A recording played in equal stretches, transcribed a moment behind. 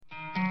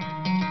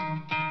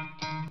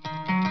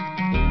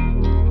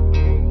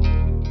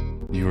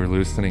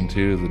listening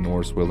to the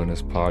Norse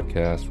Wilderness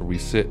Podcast, where we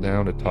sit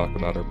down to talk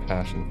about our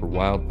passion for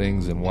wild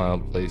things in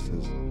wild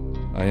places.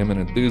 I am an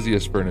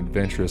enthusiast for an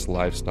adventurous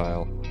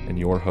lifestyle, and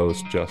your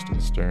host, Justin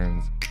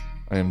Stearns.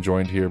 I am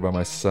joined here by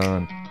my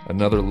son,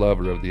 another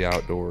lover of the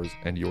outdoors,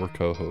 and your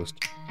co-host,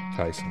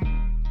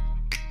 Tyson.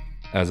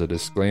 As a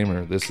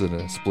disclaimer, this is an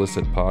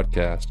explicit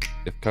podcast.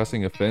 If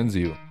cussing offends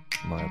you,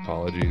 my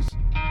apologies.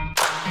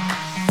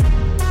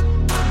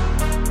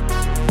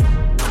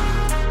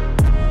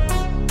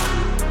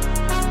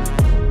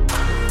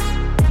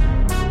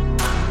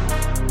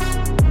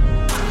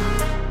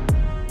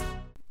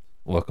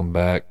 Welcome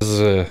back. This is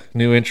a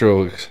new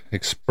intro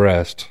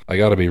expressed. I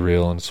gotta be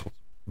real and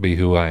be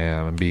who I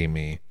am and be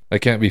me. I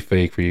can't be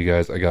fake for you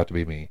guys. I got to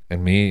be me.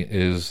 And me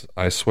is,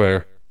 I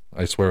swear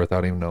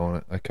without even knowing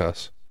it, I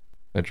cuss.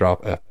 I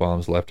drop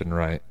F-bombs left and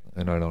right,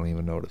 and I don't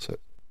even notice it.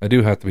 I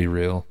do have to be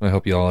real. I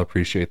hope you all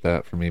appreciate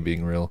that for me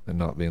being real and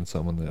not being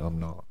someone that I'm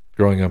not.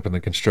 Growing up in the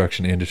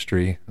construction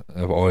industry,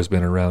 I've always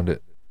been around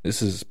it.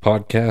 This is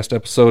podcast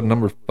episode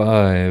number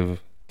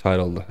 5,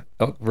 titled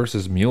Elk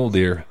versus Mule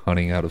Deer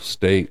Hunting Out of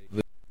State.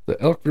 The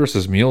elk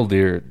versus mule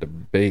deer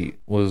debate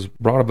was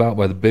brought about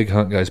by the Big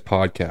Hunt Guys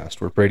podcast,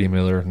 where Brady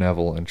Miller,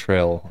 Neville, and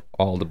Trail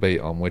all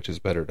debate on which is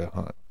better to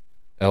hunt,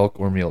 elk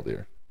or mule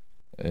deer.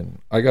 And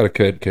I got a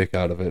good kick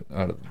out of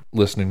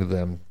listening to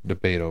them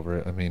debate over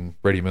it. I mean,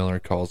 Brady Miller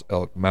calls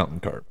elk mountain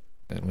carp,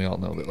 and we all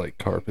know that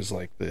carp is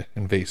the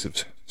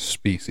invasive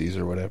species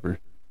or whatever.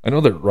 I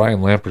know that Ryan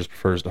Lampers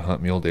prefers to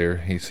hunt mule deer.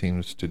 He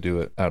seems to do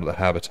it out of the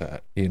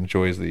habitat. He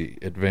enjoys the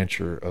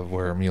adventure of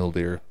where mule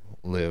deer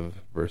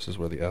live versus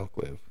where the elk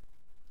live.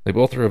 They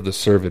both are of the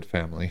cervid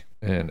family,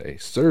 and a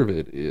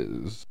cervid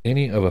is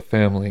any of a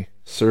family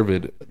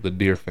cervid the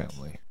deer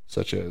family,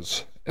 such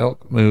as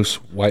elk, moose,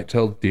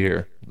 white-tailed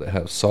deer that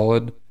have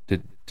solid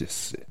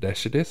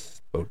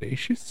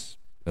bodacious,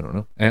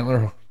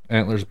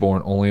 antlers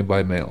born only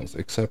by males,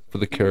 except for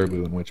the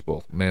caribou, in which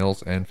both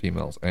males and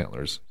females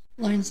antlers.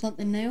 Learn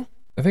something new?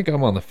 I think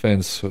I'm on the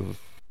fence of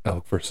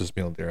elk versus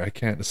mule deer. I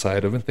can't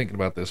decide. I've been thinking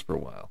about this for a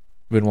while.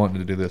 Been wanting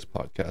to do this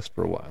podcast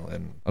for a while,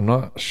 and I'm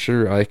not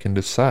sure I can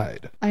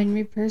decide.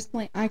 Me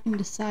personally, I can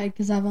decide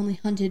because I've only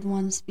hunted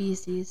one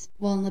species,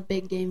 well, in the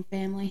big game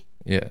family.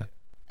 Yeah.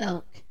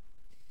 Elk.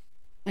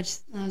 That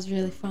was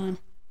really fun.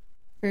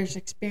 First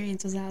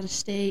experience was out of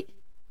state.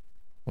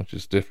 Which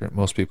is different.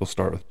 Most people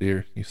start with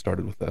deer. You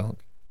started with elk.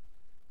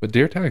 But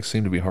deer tags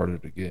seem to be harder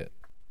to get.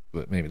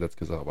 But maybe that's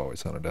because I've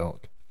always hunted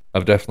elk.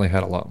 I've definitely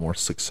had a lot more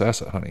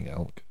success at hunting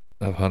elk.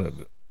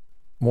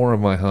 More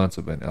of my hunts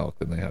have been elk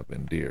than they have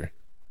been deer.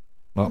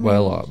 Not by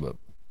a lot, but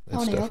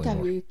it's definitely more. How many elk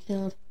have you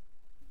killed?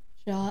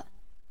 Shot?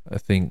 I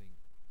think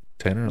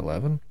 10 or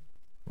 11.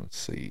 Let's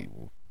see.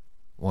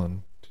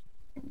 1,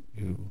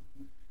 2,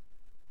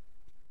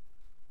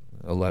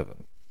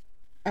 11.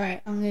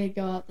 Alright, I'm going to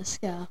go out the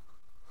scale.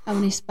 How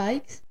many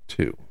spikes?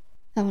 2.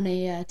 How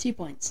many 2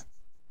 points?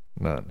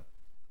 None.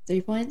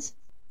 3 points?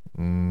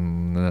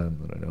 None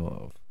that I know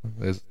of.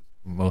 There's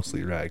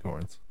mostly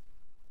raghorns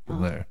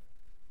from there.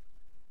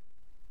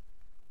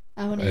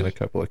 How many? And a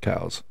couple of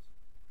cows.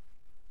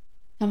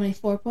 How many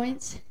 4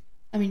 points?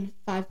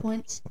 5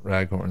 points?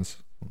 Raghorns.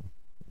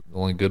 The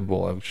only good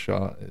bull I've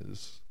shot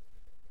is,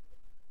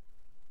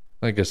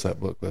 I guess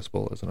that this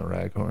bull isn't a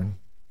raghorn.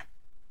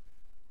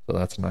 So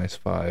that's a nice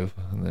 5.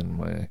 And then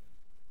my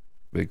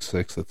big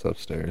 6 that's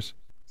upstairs.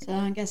 So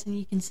I'm guessing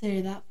you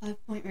consider that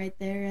 5 point right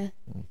there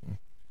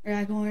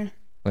raghorn.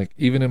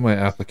 Even in my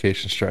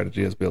application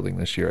strategy as building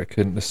this year, I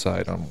couldn't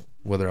decide on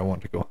whether I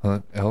want to go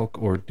hunt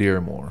elk or deer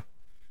more.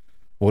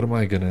 What am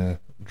I going to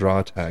draw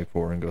a tag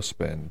for and go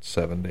spend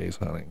 7 days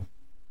hunting?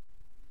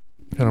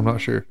 And I'm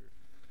not sure.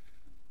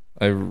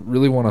 I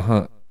really want to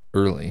hunt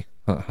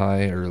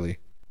high early,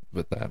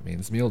 but that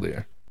means mule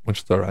deer,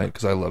 which is alright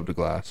because I love to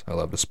glass. I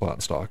love to spot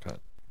and stalk hunt.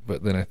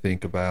 But then I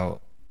think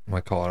about my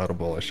Colorado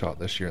bull I shot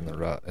this year in the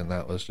rut, and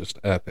that was just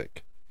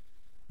epic.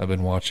 I've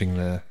been watching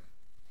the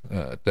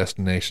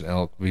Destination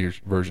Elk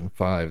version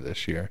 5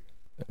 this year,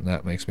 and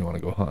that makes me want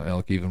to go hunt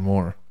elk even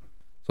more.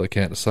 So I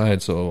can't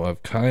decide, so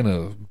I've kind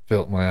of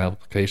built my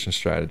application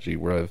strategy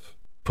where I've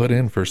put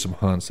in for some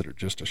hunts that are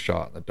just a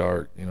shot in the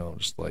dark,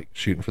 just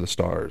shooting for the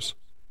stars,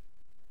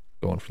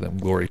 going for them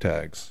glory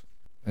tags.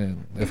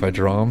 And if I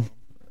draw them,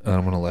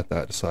 I'm going to let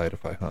that decide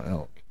if I hunt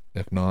elk.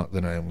 If not,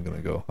 then I am going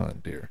to go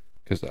hunt deer,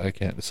 because I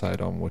can't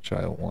decide on which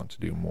I want to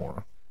do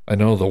more. I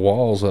know the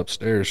walls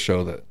upstairs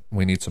show that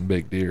we need some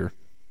big deer.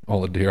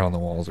 All the deer on the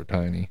walls are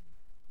tiny.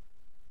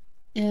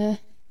 Yeah,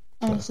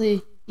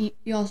 honestly,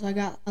 you also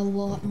got a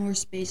lot more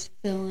space to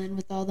fill in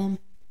with all them.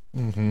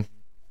 Mm-hmm.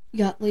 You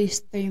got at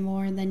least 3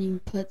 more, and then you can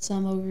put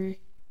some over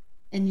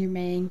in your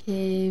man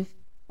cave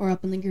or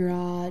up in the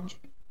garage.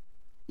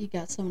 You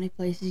got so many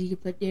places you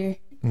could put deer.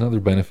 Another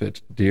benefit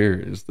to deer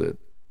is that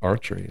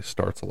archery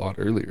starts a lot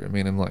earlier.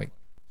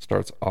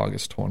 Starts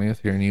August 20th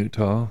here in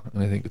Utah,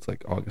 and I think it's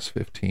August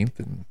 15th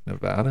in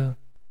Nevada.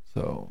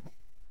 So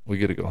we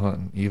get to go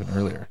hunting even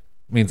earlier.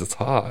 It means it's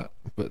hot,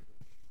 but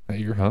hey,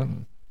 you're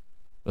hunting.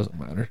 Doesn't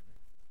matter.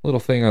 Little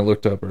thing I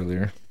looked up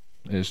earlier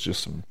is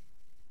just some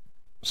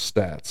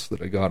stats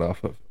that I got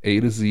off of A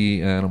to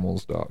Z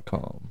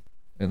Animals.com.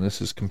 And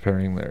this is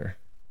comparing their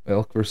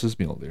elk versus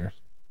mule deer.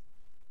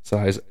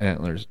 Size,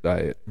 antlers,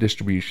 diet,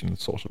 distribution,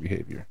 social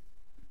behavior.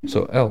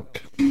 So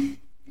elk,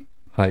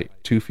 height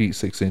 2 feet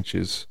 6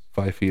 inches,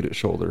 5 feet at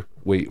shoulder,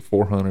 weight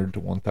 400 to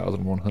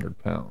 1,100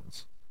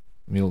 pounds.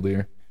 Mule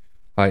deer,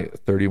 height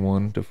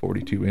 31 to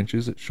 42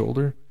 inches at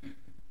shoulder,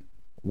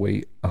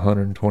 weight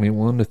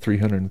 121 to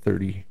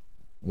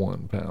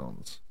 331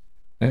 pounds.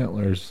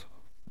 Antlers,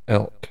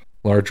 elk,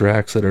 large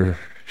racks that are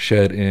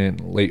shed in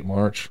late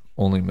March,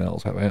 only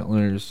males have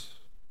antlers.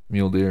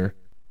 Mule deer,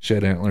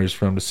 shed antlers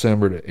from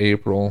December to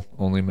April,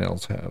 only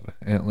males have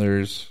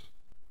antlers.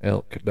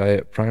 Elk,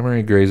 diet,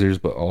 primary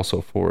grazers but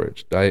also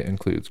forage. Diet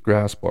includes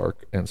grass,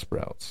 bark, and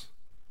sprouts.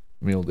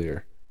 Mule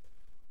deer,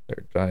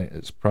 their diet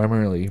is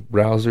primarily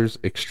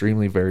browsers,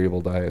 extremely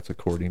variable diets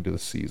according to the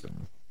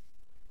season.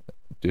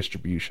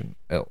 Distribution,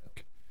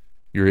 elk,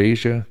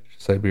 Eurasia,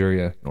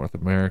 Siberia, North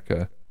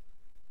America.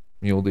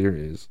 Mule deer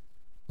is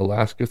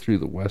Alaska through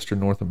the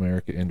western North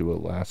America into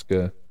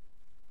Alaska.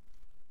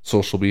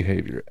 Social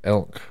behavior,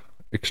 elk,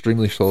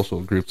 extremely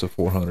social, groups of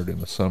 400 in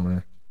the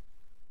summer.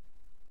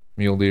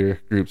 Mule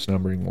deer, groups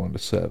numbering 1 to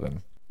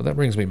 7. But that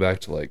brings me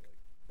back to, like,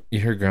 you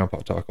hear Grandpa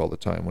talk all the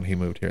time when he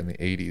moved here in the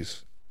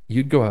 80s.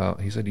 You'd go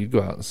out, he said you'd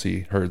go out and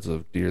see herds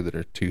of deer that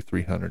are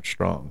 200-300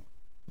 strong.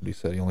 But he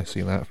said he only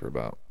seen that for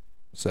about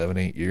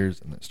 7-8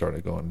 years, and it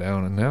started going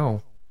down. And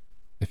now,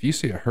 if you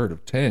see a herd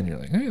of 10, you're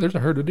like, hey, there's a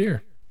herd of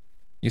deer.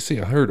 You see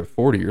a herd of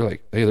 40, you're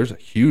like, hey, there's a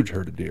huge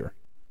herd of deer.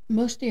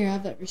 Most deer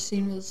I've ever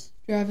seen was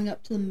driving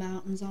up to the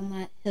mountains on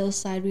that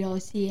hillside we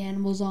always see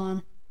animals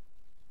on.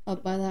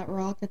 Up by that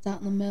rock that's out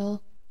in the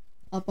middle.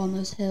 Up on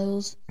those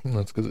hills.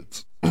 That's because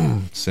it's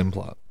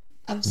Simplot.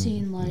 I've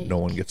seen, like... No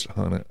one gets to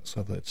hunt it,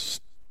 so that's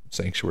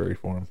sanctuary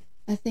for them.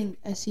 I think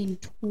I seen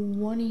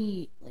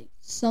 20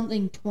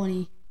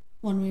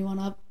 when we went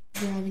up,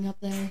 driving up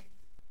there.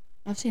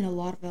 I've seen a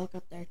lot of elk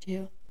up there,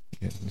 too.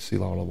 Yeah, you see a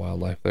lot of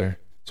wildlife there.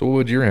 So what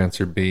would your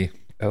answer be?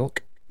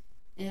 Elk?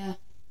 Yeah.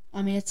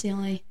 I mean, it's the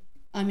only...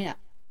 I mean,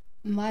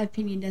 my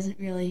opinion doesn't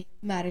really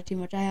matter too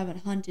much. I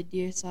haven't hunted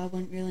deer, so I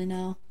wouldn't really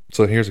know.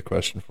 So here's a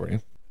question for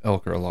you.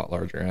 Elk are a lot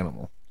larger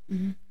animal.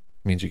 Mm-hmm.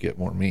 Means you get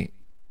more meat.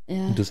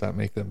 Yeah. Does that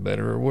make them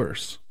better or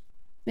worse?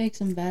 Makes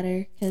them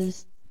better,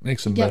 because...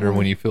 Makes them better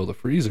when you fill the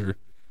freezer.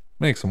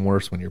 Makes them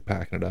worse when you're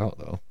packing it out,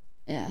 though.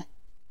 Yeah.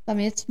 I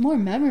mean, it's more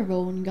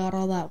memorable when you got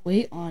all that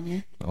weight on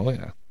you. Oh,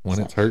 yeah. When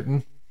it's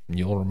hurting,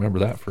 you'll remember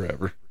that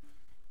forever.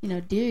 You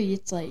know, deer,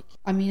 it's like...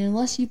 I mean,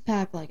 unless you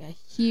pack, like, a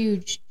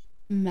huge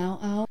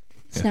amount out,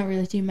 it's not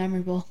really too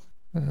memorable.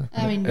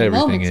 I mean, the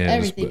moments,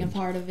 everything a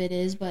part of it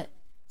is, but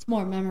it's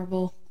more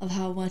memorable of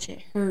how much it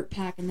hurt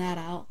packing that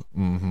out.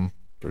 Mm-hmm.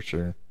 For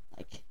sure.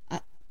 Like,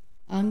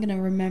 I'm going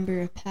to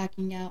remember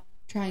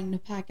trying to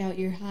pack out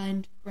your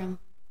hind from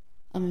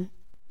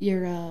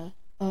your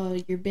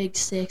big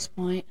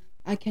 6-point.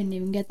 I couldn't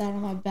even get that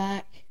on my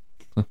back.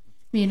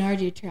 Me and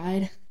RJ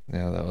tried.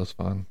 Yeah, that was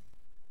fun.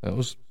 That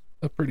was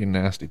a pretty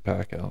nasty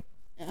pack out.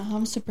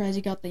 I'm surprised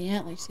you got the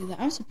antlers through that.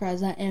 I'm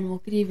surprised that animal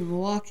could even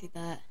walk through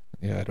that.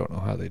 Yeah, I don't know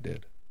how they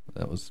did.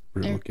 That was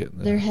brutal getting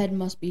there. Their head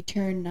must be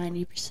turned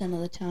 90% of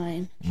the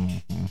time.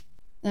 Mm-hmm.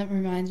 That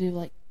reminds me of,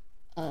 like,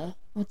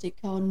 what's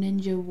it called?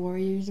 Ninja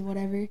Warriors or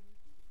whatever.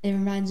 It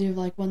reminds me of,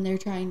 like, when they're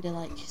trying to,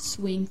 like,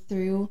 swing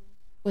through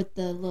with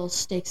the little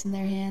sticks in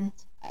their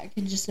hands. I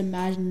can just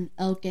imagine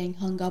elk getting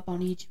hung up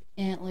on each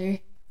antler.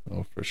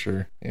 Oh, for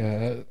sure.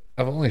 Yeah,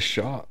 I've only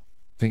shot,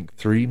 I think,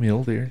 3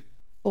 mule deer.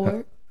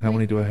 4. How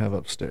many do I have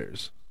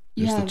upstairs?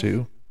 Just the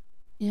 2?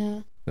 Yeah.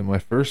 Then my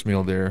first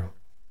mule deer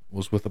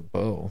was with a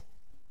bow.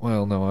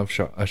 Well, no, I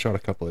shot a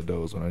couple of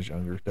does when I was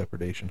younger,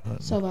 depredation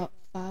hunting. So about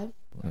 5?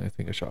 I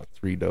think I shot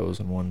 3 does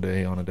in one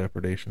day on a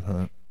depredation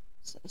hunt.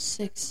 So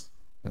 6.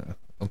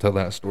 I'll tell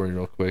that story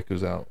real quick. I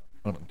was out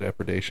on a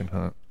depredation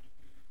hunt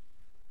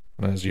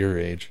when I was your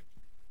age.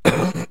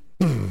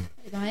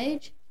 My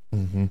age?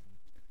 Mm-hmm.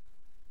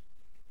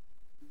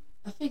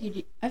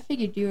 I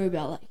figured you were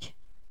about, like,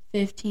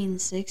 15,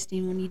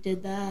 16 when you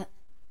did that.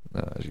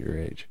 No, I was your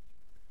age.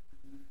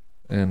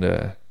 And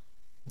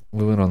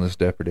we went on this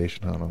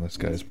depredation hunt on this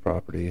guy's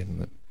property,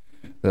 and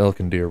the elk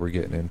and deer were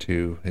getting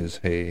into his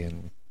hay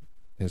and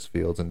his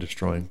fields and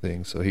destroying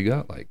things. So he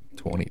got like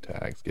 20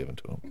 tags given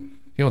to him.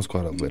 He owns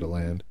quite a bit of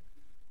land.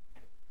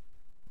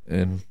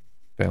 And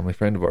a family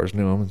friend of ours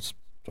knew him and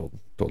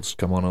told us to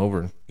come on over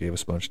and gave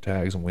us a bunch of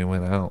tags, and we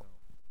went out.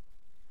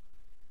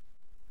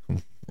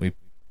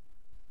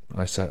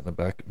 I sat in the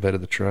back bed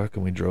of the truck,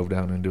 and we drove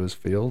down into his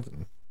field,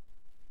 and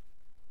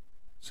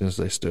as soon as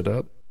they stood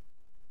up,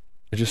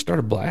 it just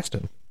started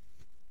blasting.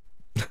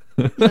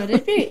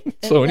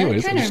 So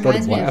anyways, it just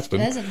started blasting.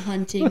 Pheasant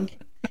hunting.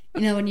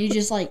 You know, when you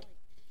just, like,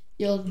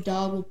 your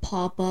dog will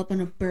pop up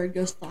and a bird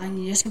goes flying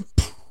and you just go,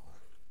 poof.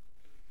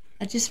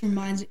 That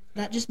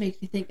just makes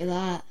me think of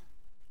that.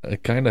 I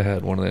kind of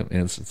had one of them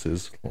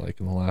instances, like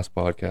in the last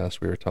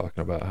podcast, we were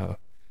talking about how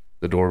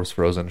the door was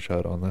frozen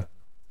shut on the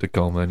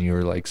Tacoma, and you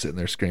were like sitting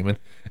there screaming,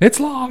 "It's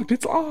locked!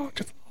 It's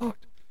locked! It's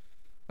locked!"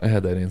 I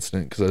had that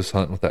incident because I was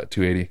hunting with that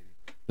 280,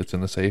 that's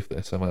in the safe,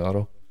 the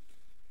semi-auto,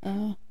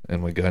 Oh.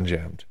 and we gun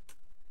jammed.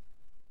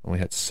 And we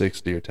had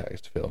 6 deer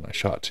tags to fill, and I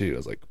shot 2. I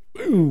was like,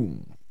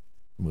 boom,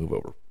 move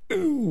over,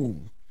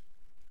 boom.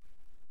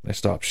 And I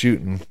stopped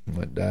shooting, and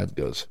my dad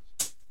goes,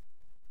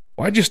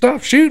 why'd you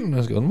stop shooting? I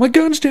was going, my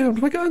gun's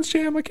jammed,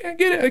 I can't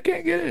get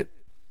it.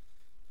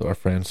 So our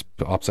friend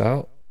pops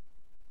out,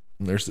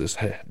 and there's this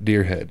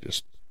deer head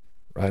just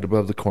right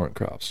above the corn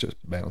crops, just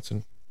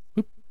bouncing.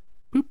 Boop,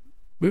 boop,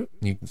 boop.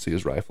 And you can see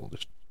his rifle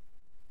just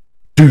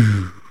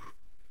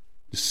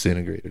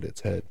disintegrated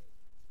its head.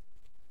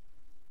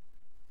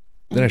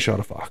 Then I shot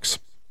a fox.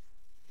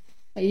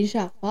 Oh, you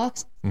shot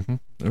fox? Mm-hmm.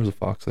 There was a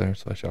fox there,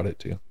 so I shot it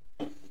too.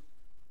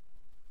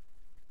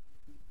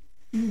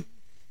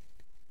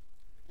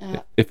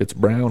 If it's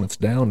brown, it's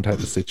down type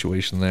of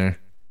situation there.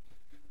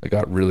 I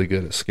got really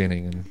good at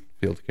skinning and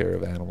field care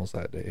of animals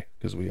that day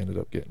because we ended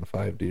up getting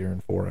 5 deer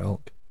and 4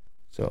 elk.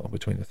 So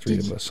between the 3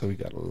 of us, so we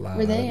got a lot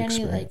of experience.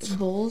 Were they any like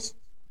bulls?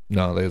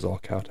 No, they was all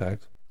cow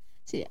tags.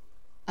 See,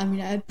 I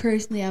mean, I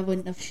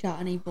wouldn't have shot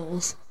any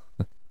bulls.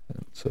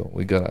 So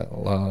we got a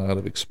lot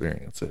of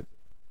experience at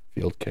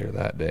field care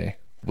that day.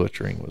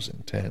 Butchering was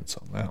intense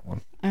on that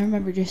one. I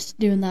remember just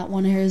doing that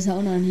one in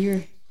Arizona,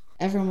 and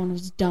everyone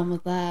was done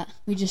with that.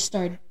 We just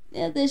started,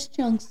 this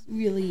chunk's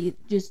really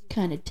just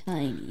kind of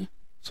tiny.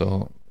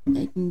 So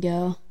I can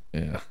go.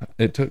 Yeah,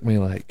 it took me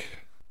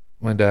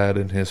my dad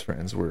and his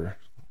friends were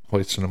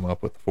hoisting them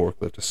up with the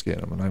forklift to skin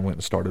them, and I went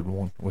and started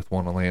with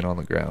one laying on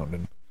the ground,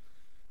 and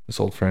this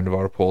old friend of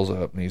ours pulls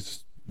up, and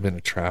he's been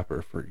a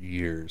trapper for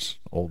years,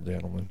 old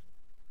gentleman,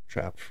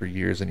 trapped for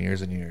years and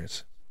years and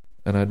years,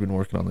 and I'd been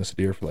working on this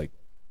deer for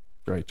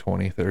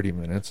 20-30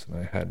 minutes, and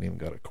I hadn't even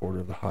got a quarter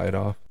of the hide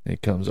off. And he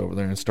comes over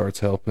there and starts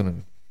helping,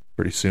 and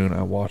pretty soon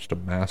I watched a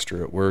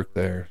master at work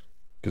there,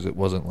 because it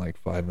wasn't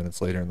 5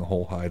 minutes later and the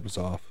whole hide was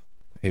off.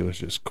 He was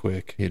just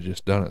quick. He had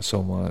just done it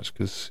so much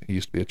because he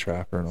used to be a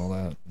trapper and all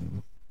that,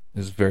 and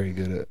is very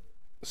good at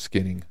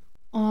skinning.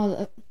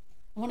 Oh,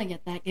 I want to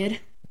get that good.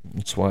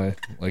 That's why,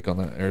 on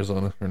that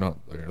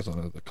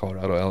the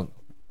Colorado elk,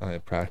 I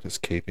practice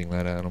caping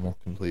that animal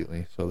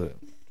completely so that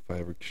if I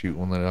ever shoot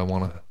one that I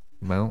want to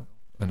mount,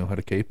 I know how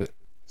to cape it.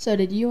 So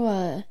did you,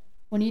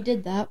 when you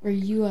did that,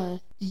 did you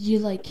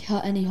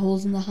cut any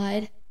holes in the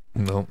hide?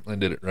 No, I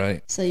did it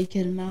right. So you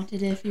could have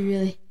mounted it if you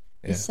really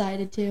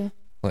decided to?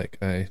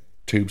 I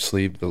tube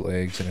sleeved the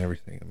legs and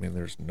everything. I mean,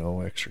 there's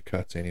no extra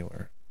cuts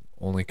anywhere.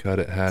 Only cut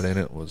it had in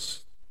it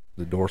was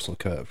the dorsal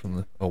cut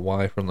from a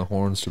Y from the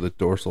horns to the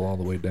dorsal all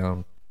the way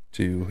down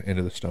to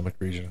into the stomach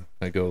region.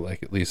 I go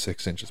at least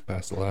 6 inches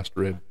past the last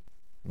rib.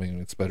 I mean,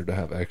 it's better to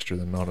have extra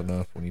than not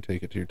enough when you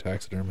take it to your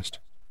taxidermist.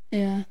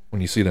 Yeah.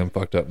 When you see them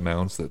fucked up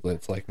mounts that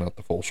it's not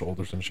the full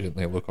shoulders and shit, and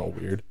they look all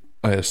weird,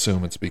 I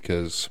assume it's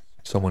because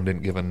someone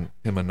didn't give him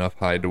enough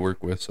hide to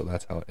work with, so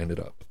that's how it ended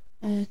up.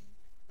 I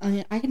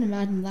mean, I can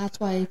imagine that's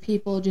why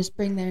people just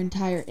bring their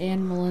entire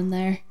animal in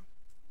there.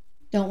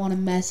 Don't want to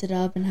mess it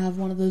up and have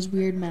one of those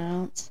weird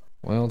mounts.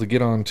 Well, to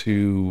get on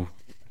to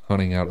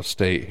hunting out of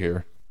state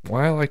here,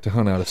 why I like to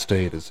hunt out of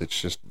state is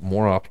it's just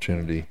more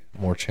opportunity,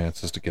 more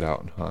chances to get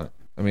out and hunt.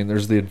 I mean,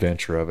 there's the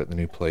adventure of it, the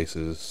new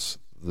places,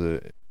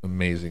 the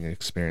amazing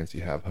experience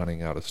you have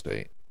hunting out of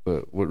state.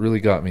 But what really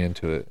got me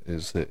into it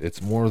is that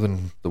it's more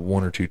than the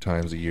 1 or 2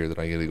 times a year that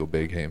I get to go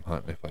big game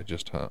hunting if I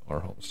just hunt our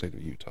home state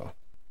of Utah.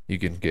 You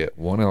can get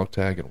 1 elk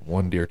tag and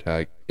 1 deer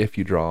tag if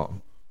you draw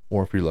them,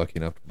 or if you're lucky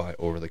enough to buy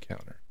over the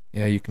counter.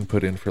 Yeah, you can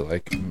put in for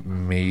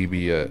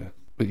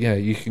but yeah,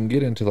 you can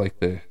get into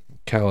the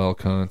cow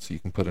elk hunts. You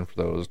can put in for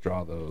those,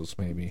 draw those,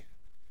 maybe.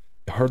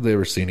 I hardly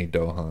ever see any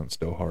doe hunts,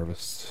 doe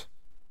harvests.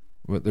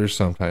 But there's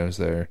sometimes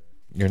there.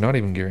 You're not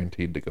even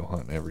guaranteed to go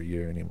hunting every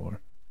year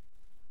anymore.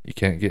 You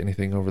can't get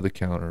anything over the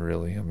counter,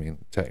 really. I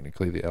mean,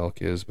 technically the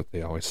elk is, but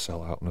they always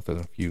sell out within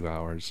a few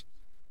hours.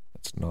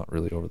 It's not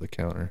really over the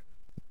counter.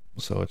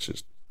 So it's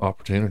just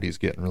opportunities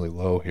getting really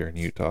low here in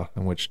Utah,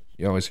 in which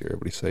you always hear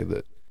everybody say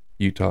that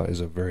Utah is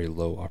a very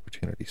low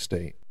opportunity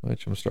state,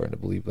 which I'm starting to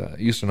believe that. I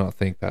used to not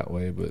think that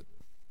way, but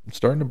I'm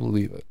starting to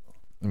believe it.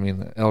 I mean,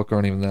 the elk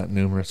aren't even that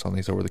numerous on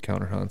these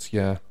over-the-counter hunts.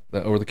 Yeah,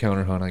 that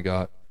over-the-counter hunt I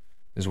got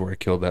is where I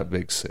killed that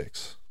big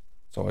 6.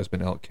 It's always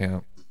been elk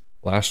camp.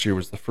 Last year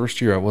was the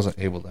first year I wasn't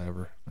able to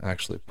ever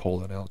actually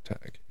pull an elk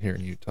tag here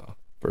in Utah.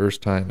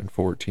 First time in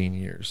 14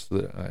 years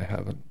that I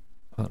haven't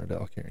hunted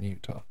elk here in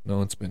Utah.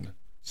 No, it's been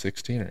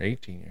 16 or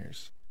 18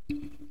 years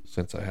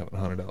since I haven't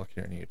hunted elk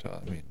here in Utah.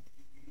 I mean,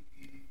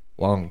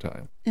 long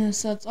time. Yeah,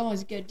 so it's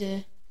always good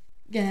to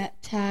get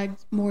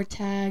more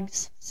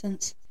tags,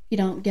 since you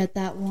don't get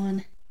that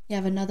one. You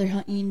have another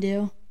hunt you can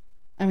do.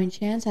 I mean,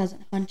 Chance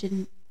hasn't hunted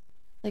in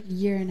a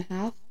year and a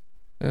half.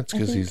 That's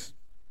because he's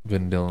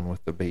been dealing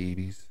with the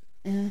babies.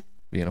 Yeah.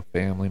 Being a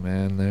family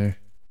man there.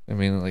 I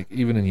mean,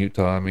 even in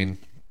Utah, I mean,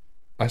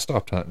 I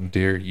stopped hunting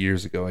deer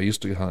years ago. I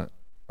used to hunt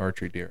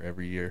archery deer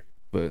every year.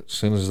 But as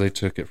soon as they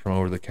took it from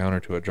over the counter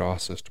to a draw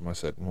system, I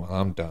said, well,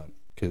 I'm done.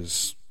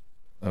 Because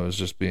I was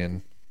just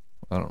being,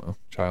 I don't know,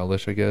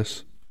 childish, I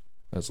guess.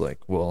 I was like,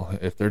 well,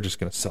 if they're just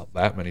going to sell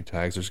that many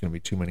tags, there's going to be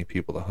too many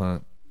people to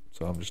hunt.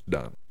 So I'm just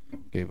done.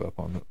 Gave up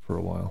on it for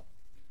a while.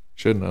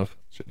 Shouldn't have.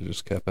 Should have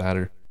just kept at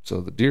her.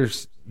 So the deer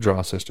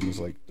draw system is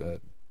like here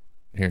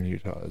in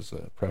Utah is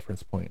a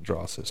preference point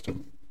draw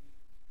system.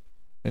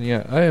 And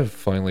yeah, I have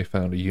finally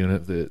found a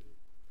unit that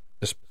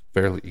is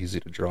fairly easy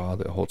to draw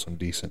that holds some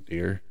decent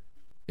deer.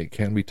 It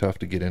can be tough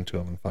to get into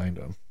them and find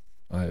them.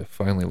 I have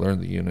finally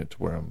learned the unit to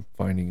where I'm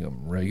finding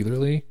them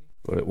regularly,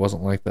 but it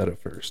wasn't like that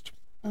at first.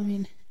 I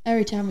mean,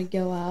 every time we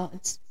go out,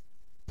 it's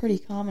pretty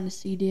common to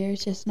see deer.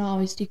 It's just not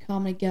always too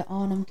common to get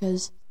on them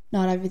because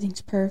not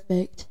everything's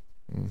perfect.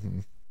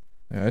 Mm-hmm.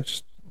 Yeah,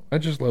 I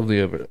just love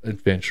the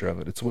adventure of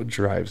it. It's what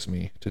drives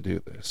me to do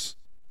this.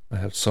 I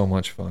have so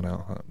much fun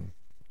out hunting.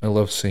 I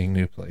love seeing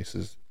new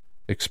places,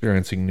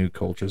 experiencing new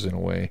cultures in a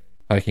way,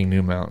 hiking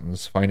new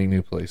mountains, finding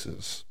new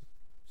places,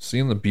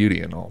 seeing the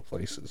beauty in all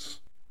places,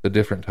 the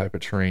different type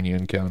of terrain you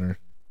encounter.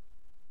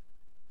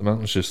 The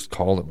mountains just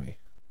call to me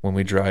when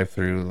we drive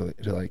through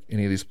to like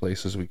any of these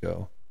places we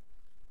go.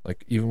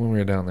 Like even when we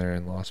were down there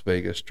in Las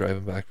Vegas,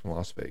 driving back from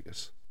Las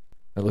Vegas,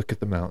 I look at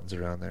the mountains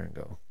around there and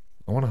go,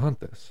 I want to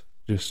hunt this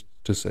just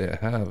to say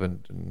I have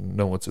and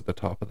know what's at the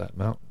top of that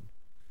mountain.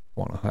 I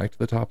want to hike to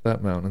the top of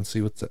that mountain and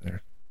see what's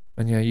there.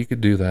 And yeah, you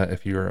could do that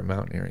if you were a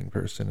mountaineering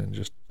person and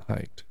just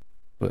hiked.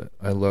 But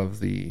I love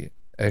the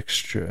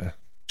extra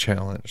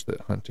challenge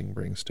that hunting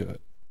brings to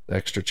it. The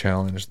extra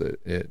challenge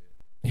that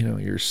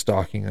you're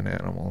stalking an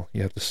animal.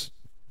 You have to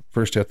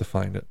first you have to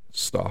find it,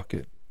 stalk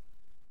it,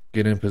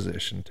 get in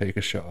position, take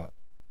a shot,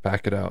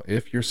 back it out.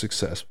 If you're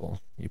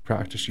successful, you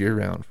practice year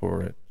round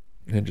for it,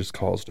 and it just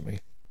calls to me.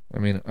 I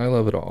mean, I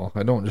love it all.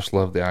 I don't just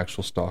love the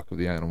actual stalk of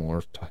the animal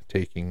or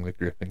taking the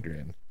grip and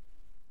grin,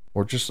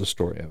 or just the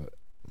story of it.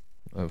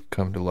 I've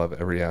come to love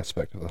every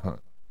aspect of the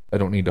hunt. I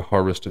don't need to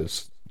harvest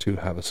this to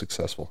have a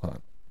successful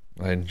hunt.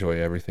 I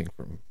enjoy everything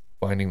from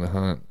finding the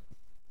hunt,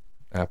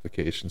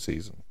 application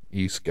season,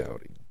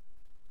 e-scouting,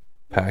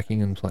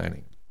 packing and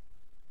planning,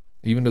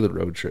 even to the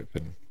road trip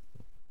and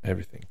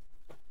everything.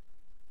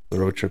 The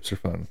road trips are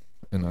fun,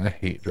 and I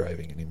hate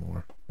driving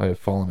anymore. I have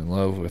fallen in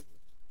love with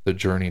the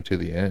journey to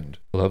the end.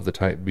 I love the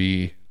Type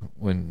B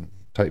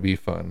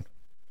fun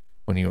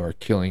when you are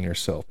killing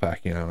yourself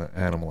packing an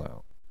animal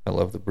out. I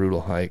love the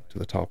brutal hike to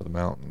the top of the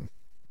mountain,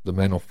 the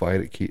mental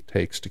fight it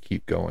takes to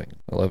keep going.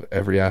 I love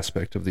every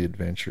aspect of the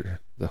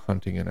adventure the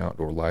hunting and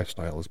outdoor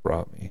lifestyle has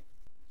brought me.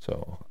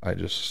 So I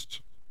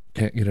just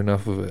can't get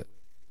enough of it,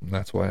 and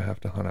that's why I have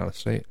to hunt out of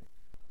state.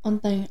 One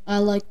thing I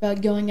like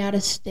about going out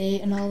of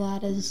state and all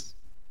that is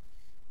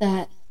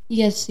that you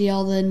get to see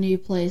all the new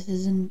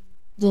places and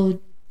the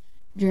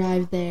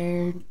drive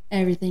there,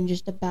 everything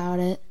just about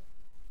it.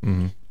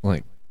 Mm-hmm.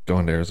 Like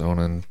going to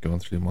Arizona and going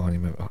through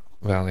Monument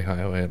Valley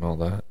Highway and all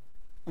that.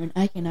 I mean,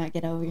 I cannot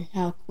get over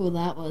how cool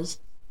that was.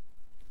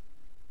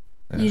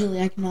 Yeah.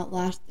 Usually I cannot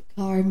last the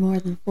car more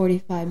than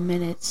 45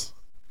 minutes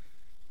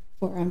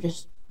before I'm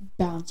just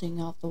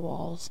bouncing off the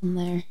walls from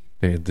there.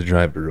 They had to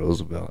drive to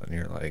Roosevelt and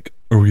you're like,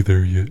 are we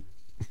there yet?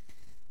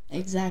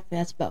 Exactly,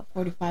 that's about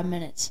 45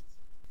 minutes.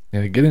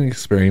 Yeah, getting to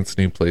experience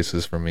new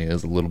places for me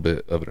is a little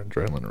bit of an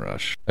adrenaline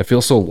rush. I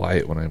feel so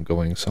light when I'm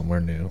going somewhere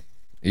new,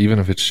 even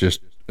if it's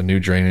just a new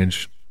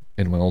drainage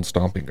in my old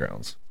stomping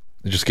grounds.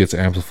 It just gets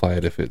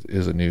amplified if it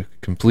is a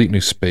complete new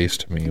space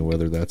to me,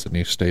 whether that's a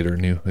new state or a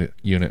new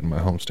unit in my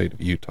home state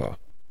of Utah.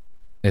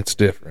 It's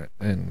different,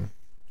 and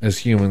as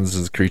humans,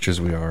 as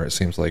creatures we are, it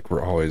seems like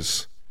we're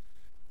always,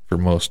 for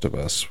most of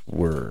us,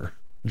 we're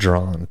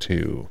drawn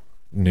to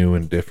new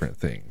and different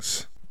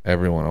things.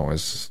 Everyone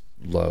always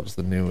loves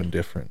the new and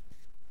different,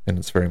 and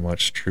it's very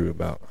much true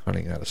about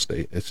hunting out of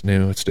state. It's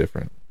new, it's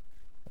different.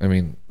 I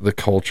mean, the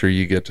culture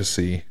you get to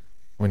see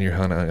when you're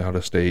hunting out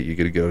of state, you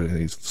get to go to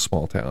these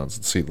small towns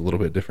and see a little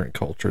bit different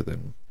culture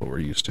than what we're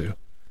used to.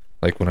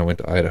 Like when I went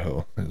to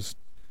Idaho, it was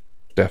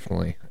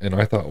definitely, and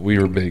I thought we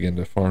were big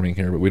into farming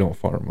here, but we don't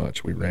farm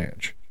much, we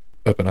ranch.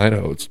 Up in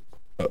Idaho, it's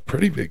a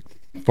pretty big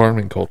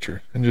farming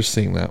culture, and just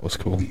seeing that was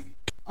cool.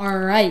 All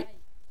right.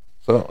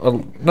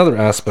 So another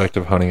aspect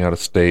of hunting out of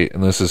state,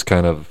 and this is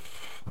kind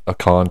of a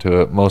con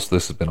to it, most of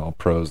this has been all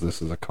pros,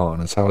 this is a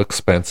con, is how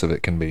expensive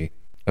it can be.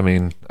 I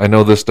mean, I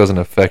know this doesn't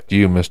affect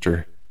you,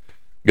 Mr.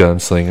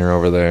 Gunslinger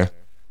over there,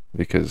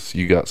 because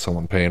you got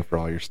someone paying for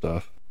all your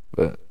stuff,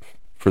 but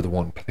for the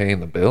one paying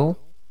the bill,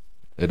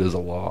 it is a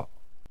lot.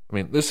 I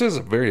mean, this is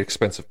a very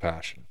expensive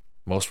passion.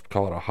 Most would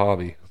call it a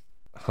hobby.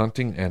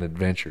 Hunting and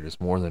adventure is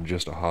more than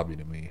just a hobby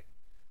to me.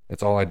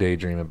 It's all I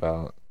daydream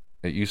about.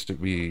 It used to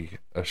be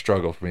a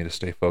struggle for me to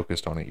stay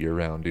focused on it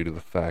year-round due to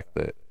the fact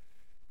that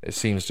it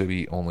seems to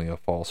be only a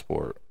fall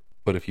sport.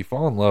 But if you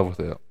fall in love with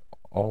it,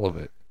 all of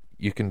it,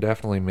 you can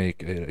definitely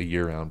make it a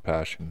year-round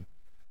passion.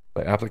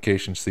 By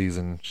application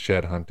season,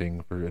 shed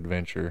hunting for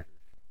adventure,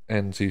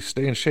 and to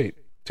stay in shape,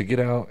 to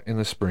get out in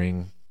the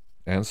spring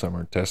and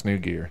summer, test new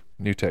gear,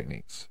 new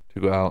techniques,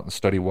 to go out and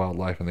study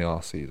wildlife in the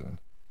off-season,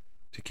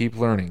 to keep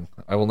learning.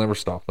 I will never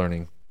stop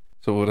learning.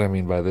 So what I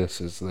mean by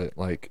this is that,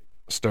 like,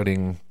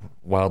 studying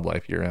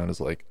wildlife year-round is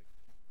like,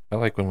 I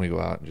like when we go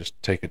out and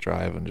just take a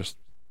drive and just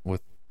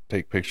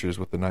take pictures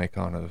with the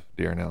Nikon of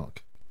deer and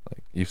elk.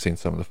 Like, you've seen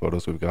some of the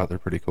photos we've got, they're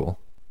pretty cool.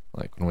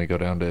 Like when we go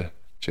down to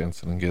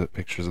Jensen and get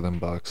pictures of them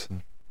bucks,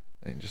 and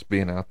And just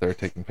being out there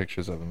taking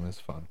pictures of them is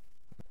fun.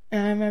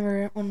 And I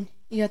remember when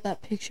you got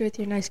that picture with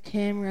your nice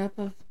camera up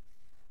of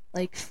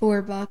like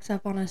 $4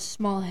 up on a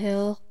small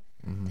hill.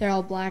 Mm-hmm. They're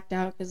all blacked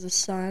out because of the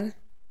sun.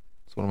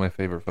 It's one of my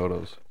favorite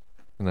photos.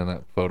 And then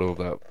that photo of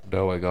that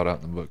doe I got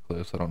out in the Book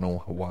Cliffs, I don't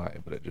know why,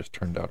 but it just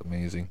turned out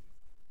amazing.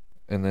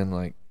 And then,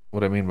 like,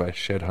 what I mean by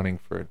shed hunting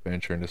for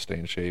adventure and to stay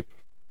in shape,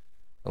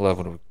 I love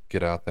when we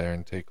get out there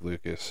and take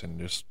Lucas and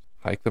just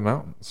hike the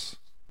mountains.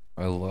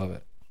 I love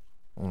it.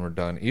 When we're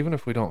done, even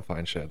if we don't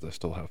find sheds, I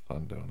still have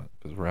fun doing it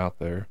because we're out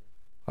there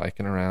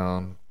hiking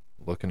around,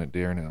 looking at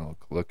deer and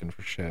elk, looking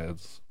for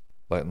sheds,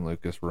 letting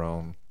Lucas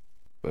roam.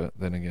 But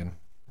then again,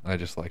 I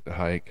just like to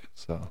hike,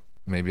 so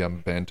maybe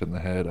I'm bent in the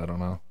head. I don't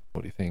know.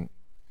 What do you think?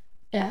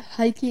 Yeah,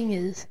 hiking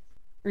is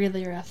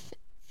really rough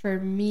for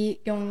me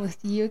going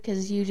with you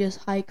because you just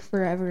hike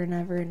forever and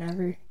ever and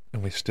ever.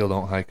 And we still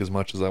don't hike as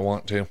much as I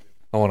want to.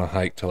 I want to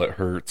hike till it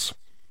hurts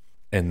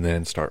and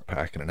then start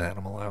packing an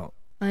animal out.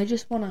 I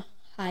just want to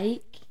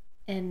hike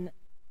and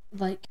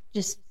like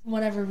just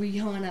whenever we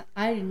want to,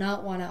 I do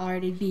not want to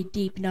already be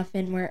deep enough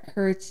in where it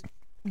hurts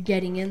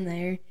getting in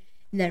there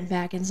and then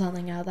packing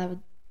something out. That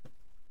would.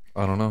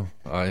 I don't know.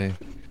 I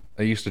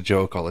used to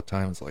joke all the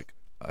time. It's like,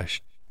 I'm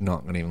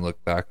not going to even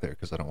look back there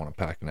because I don't want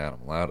to pack an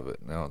animal out of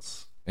it. Now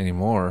it's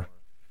anymore.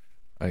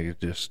 I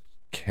just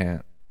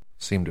can't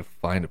seem to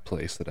find a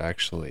place that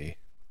actually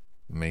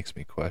makes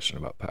me question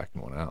about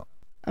packing one out.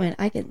 I mean,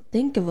 I can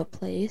think of a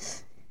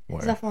place.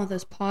 Where? It's one of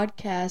those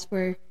podcasts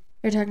where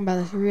they're talking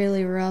about this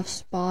really rough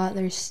spot.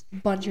 There's a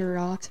bunch of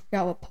rocks. I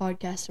forgot what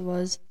podcast it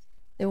was.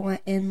 They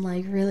went in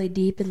like really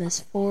deep in this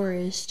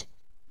forest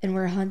and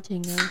were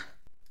hunting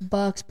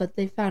bucks, but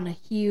they found a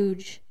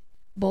huge.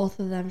 Both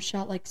of them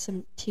shot like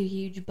two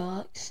huge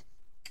bucks.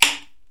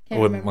 I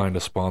wouldn't mind a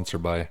sponsor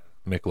by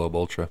Michelob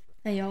Ultra.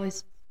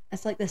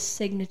 That's like the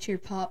signature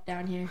pop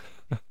down here.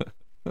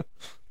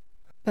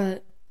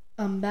 But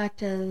back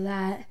to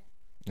that.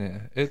 Yeah,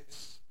 it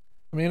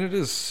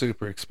is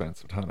super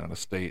expensive to hunt out of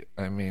state.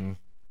 I mean,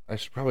 I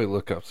should probably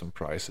look up some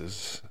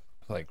prices,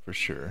 like for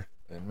sure,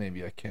 and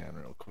maybe I can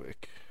real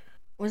quick.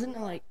 Wasn't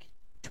it like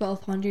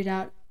 $1,200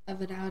 out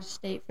of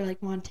state for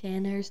like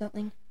Montana or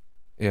something?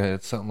 Yeah,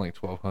 it's something like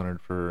 $1,200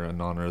 for a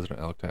non-resident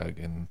elk tag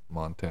in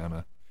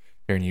Montana.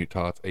 Here in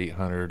Utah, it's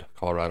 $800.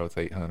 Colorado, it's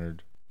 $800.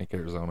 I think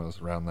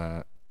Arizona's around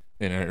that.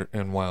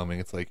 In Wyoming,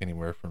 it's like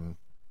anywhere from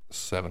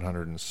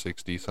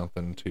 $760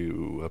 something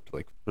to up to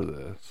like for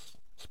the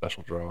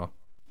special draw.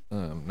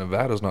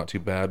 Nevada's not too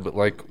bad, but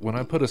like when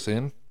I put us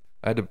in,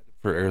 I had to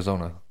for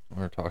Arizona.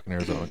 We were talking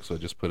Arizona because I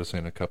just put us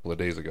in a couple of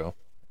days ago.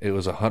 It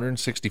was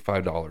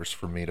 $165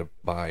 for me to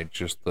buy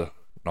just the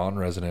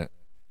non-resident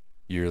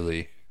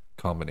yearly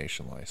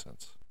combination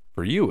license.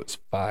 For you, it's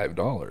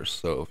 $5.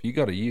 So if you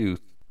got a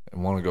youth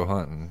and want to go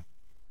hunting,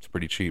 it's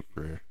pretty cheap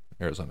for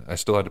Arizona. I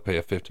still had to pay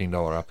a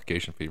 $15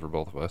 application fee for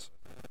both of us.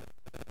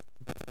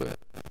 But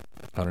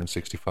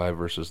 165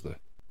 versus the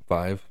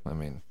 5, I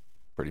mean,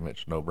 pretty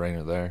much no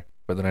brainer there.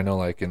 But then I know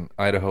like in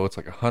Idaho, it's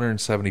like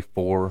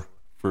 174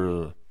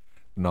 for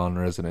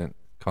non-resident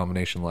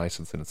combination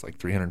license, and it's like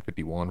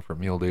 351 for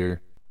mule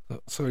deer.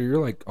 So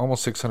you're like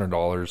almost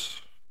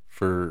 $600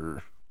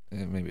 for.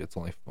 And maybe it's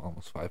only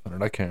almost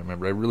 $500. I can't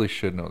remember. I really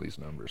should know these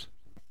numbers.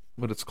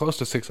 But it's close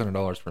to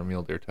 $600 for a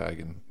mule deer tag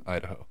in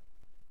Idaho.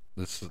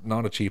 This is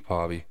not a cheap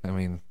hobby. I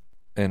mean,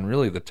 and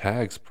really the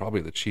tag's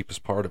probably the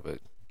cheapest part of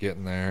it.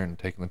 Getting there and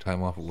taking the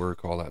time off of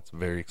work, all that's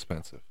very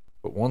expensive.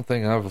 But one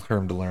thing I've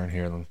come to learn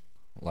here in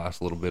the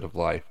last little bit of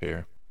life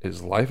here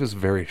is life is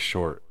very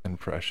short and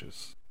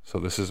precious. So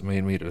this has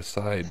made me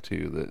decide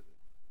too that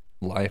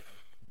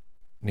life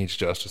needs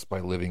justice by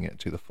living it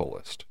to the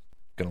fullest.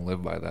 I'm gonna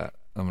live by that.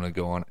 I'm going to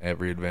go on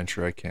every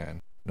adventure I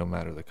can, no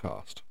matter the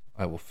cost.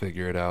 I will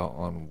figure it out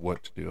on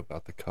what to do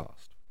about the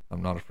cost.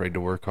 I'm not afraid to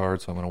work hard,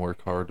 so I'm going to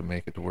work hard to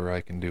make it to where I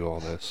can do all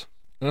this.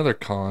 Another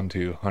con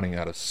to hunting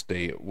out of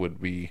state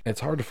would be, it's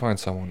hard to find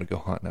someone to go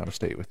hunting out of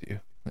state with you,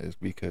 is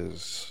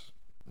because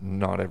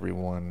not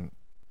everyone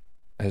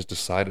has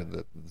decided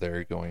that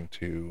they're going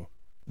to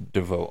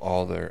devote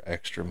all their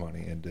extra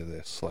money into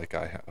this like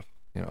I have.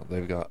 You know,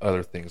 they've got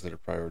other things that are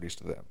priorities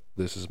to them.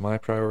 This is my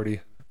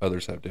priority.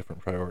 Others have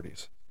different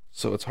priorities.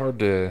 So it's hard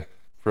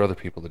for other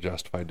people to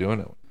justify doing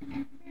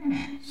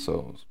it.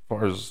 So as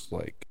far as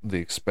like the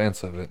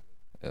expense of it,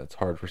 it's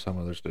hard for some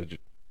others to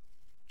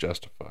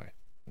justify.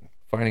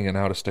 Finding an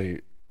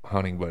out-of-state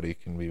hunting buddy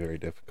can be very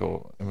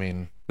difficult. I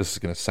mean, this is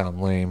going to sound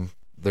lame.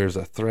 There's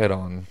a thread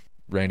on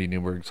Randy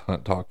Newberg's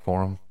Hunt Talk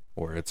forum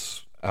where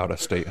it's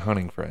out-of-state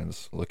hunting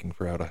friends looking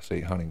for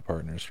out-of-state hunting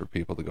partners for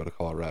people to go to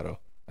Colorado.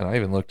 And I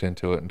even looked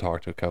into it and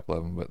talked to a couple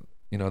of them, but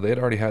you know, they'd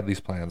already had these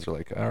plans. They're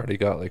like, I already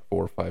got like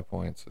 4 or 5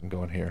 points and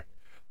going here.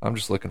 I'm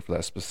just looking for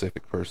that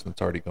specific person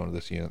that's already going to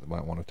this unit that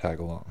might want to tag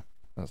along.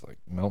 I was like,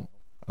 nope.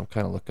 I'm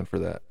kind of looking for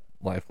that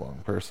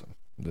lifelong person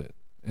that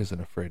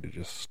isn't afraid to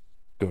just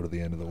go to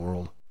the end of the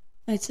world.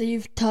 Right, so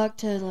you've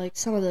talked to like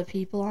some of the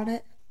people on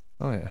it?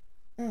 Oh yeah.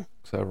 Huh.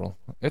 Several.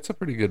 It's a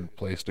pretty good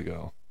place to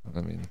go.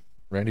 I mean,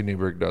 Randy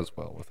Newberg does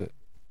well with it.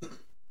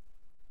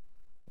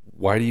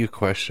 Why do you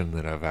question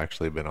that I've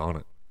actually been on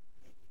it?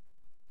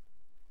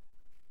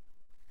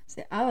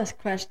 See, I was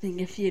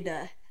questioning if you'd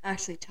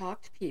actually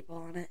talk to people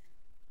on it.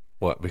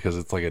 What, because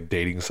it's like a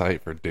dating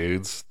site for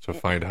dudes to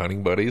find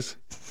hunting buddies?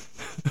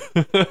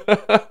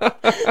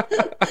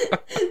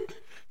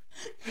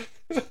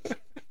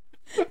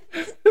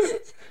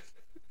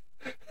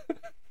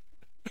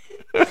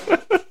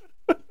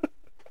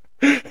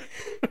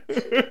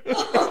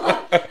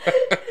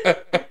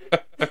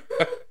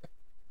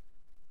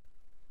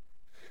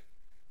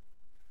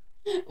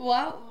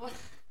 Why?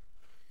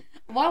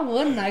 Why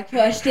wouldn't I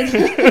question?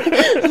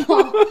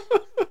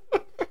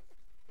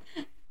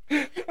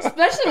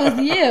 Especially with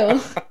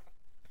you.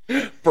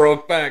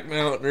 Brokeback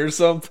Mountain or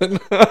something.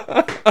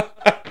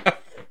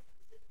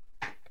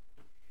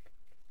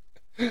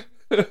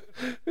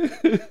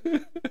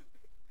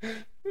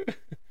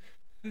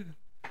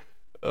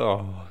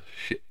 Oh,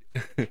 shit.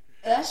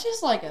 That's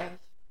just like a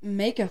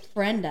make a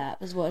friend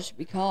app is what it should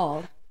be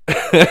called.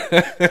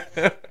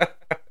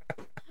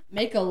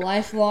 Make a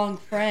lifelong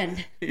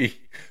friend.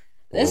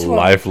 This one,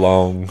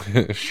 lifelong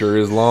sure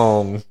is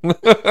long.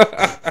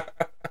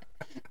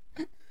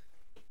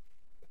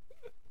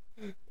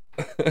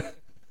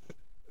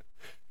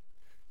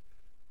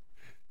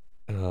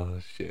 Oh,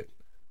 shit.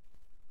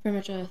 pretty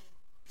much a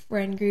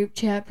friend group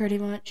chat, pretty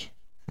much.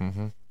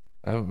 Mm-hmm.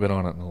 I haven't been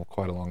on it in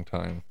quite a long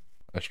time.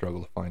 I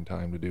struggle to find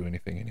time to do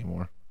anything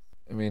anymore.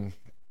 I mean,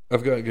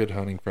 I've got good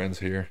hunting friends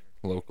here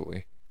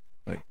locally,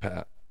 like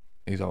Pat.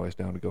 He's always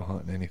down to go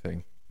hunting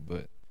anything,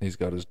 but he's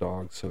got his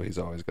dogs, so he's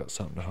always got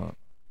something to hunt.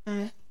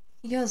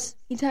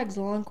 He tags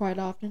along quite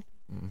often,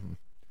 Mm-hmm.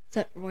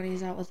 except for when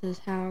he's out with his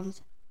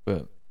hounds.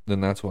 But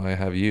then that's why I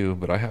have you,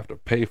 but I have to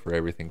pay for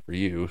everything for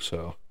you,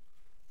 so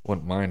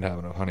wouldn't mind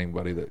having a hunting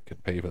buddy that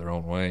could pay for their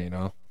own way, you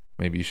know?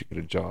 Maybe you should get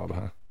a job,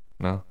 huh?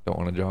 No? Don't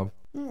want a job?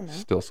 I don't know.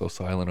 Still so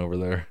silent over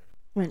there.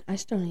 I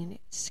still need a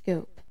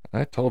scope.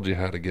 I told you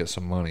how to get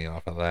some money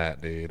off of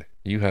that, dude.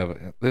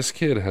 This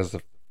kid has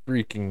a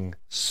freaking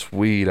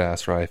sweet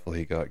ass rifle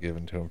he got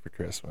given to him for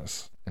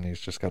Christmas, and he's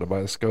just got to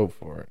buy the scope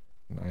for it.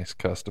 Nice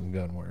custom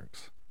gun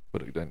works,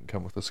 but it didn't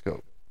come with a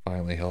scope.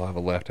 Finally, he'll have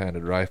a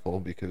left-handed rifle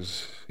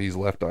because he's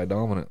left-eye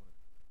dominant.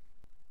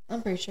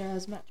 I'm pretty sure I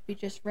was meant to be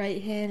just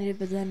right-handed,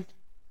 but then...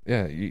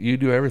 Yeah, you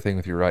do everything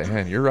with your right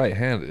hand. You're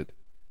right-handed.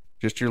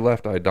 Just your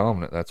left-eye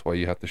dominant. That's why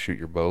you have to shoot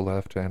your bow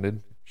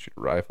left-handed, shoot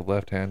your rifle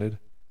left-handed.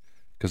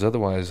 Because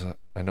otherwise,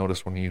 I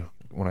noticed when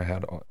I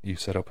had you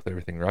set up with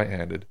everything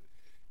right-handed,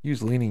 you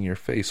was leaning your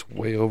face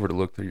way over to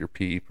look through your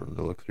peep or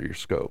to look through your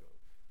scope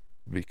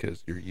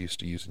because you're used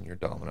to using your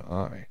dominant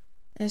eye.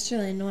 It's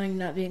really annoying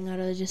not being able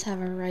to just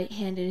have a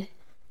right-handed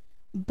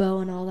bow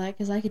and all that,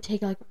 because I could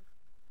take,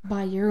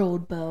 buy your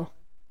old bow.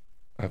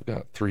 I've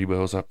got 3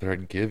 bows up there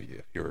I'd give you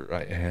if you were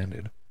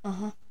right-handed.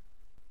 Uh-huh.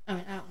 I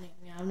mean,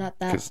 I'm not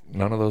that... Because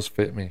none of those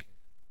fit me.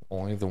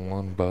 Only the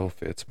one bow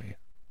fits me.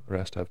 The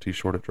rest have too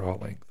short a draw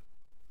length.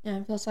 Yeah,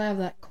 and plus I have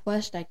that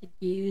Quest I could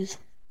use.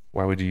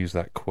 Why would you use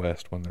that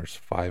Quest when there's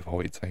 5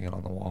 Hoyts hanging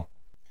on the wall?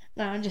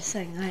 No, I'm just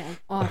saying I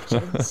have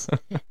options.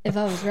 If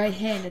I was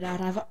right-handed, I'd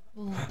have a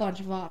bunch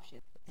of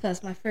options.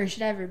 Plus, my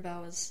first ever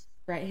bow was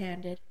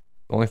right-handed.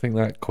 The only thing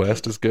that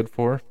Quest is good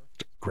for is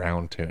to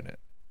ground tune it.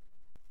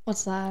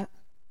 What's that?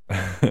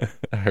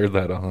 I heard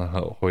that on the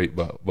Hoyt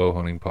bow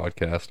hunting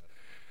podcast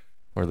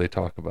where they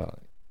talk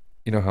about,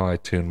 you know how I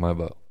tune my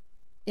bow?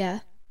 Yeah.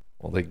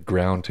 Well, they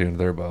ground tuned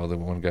their bow. The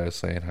one guy's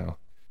saying how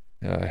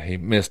he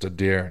missed a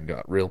deer and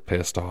got real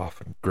pissed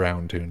off and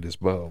ground tuned his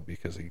bow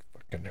because he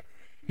fucking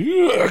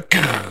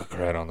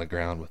right on the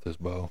ground with his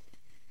bow.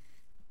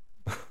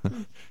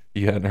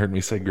 You hadn't heard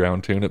me say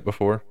ground tune it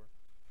before?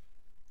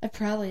 I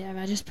probably have.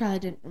 I just probably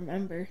didn't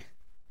remember.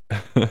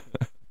 I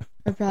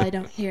probably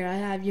don't hear. I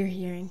have your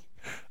hearing.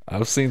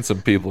 I've seen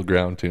some people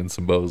ground tune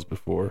some bows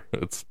before.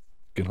 It's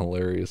fucking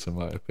hilarious in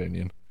my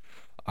opinion.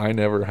 I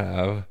never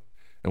have,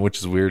 and which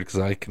is weird because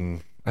I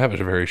have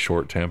a very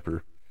short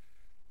temper,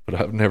 but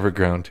I've never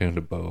ground tuned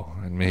a bow,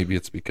 and maybe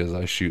it's because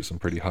I shoot some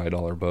pretty high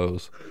dollar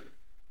bows.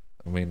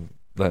 I mean,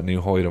 that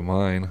new Hoyt of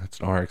mine, it's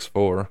an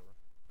RX4.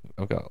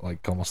 I've got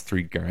like almost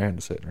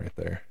 $3,000 sitting right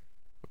there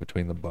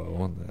between the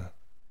bow and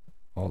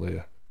all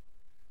the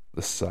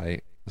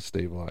sight, the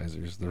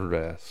stabilizers, the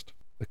rest,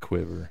 the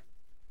quiver.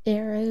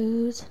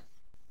 Arrows.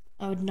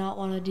 I would not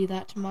want to do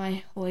that to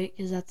my Hoyt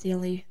because that's the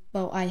only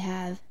bow I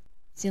have.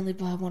 It's the only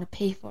bow I want to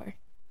pay for.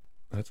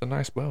 That's a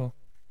nice bow.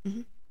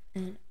 Mm-hmm.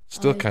 And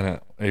Still kind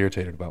of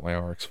irritated about my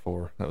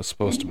RX4. That was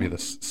supposed to be the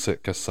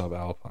Sitka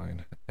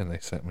Subalpine, and they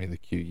sent me the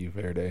QU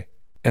Verde.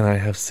 And I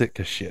have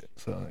Sitka shit,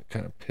 so it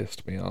kind of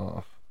pissed me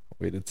off.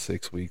 Waited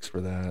 6 weeks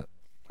for that.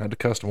 I had to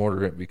custom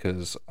order it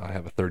because I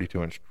have a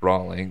 32-inch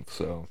draw length,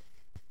 so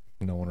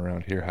no one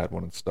around here had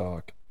one in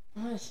stock.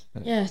 Nice.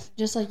 Yeah,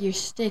 just like your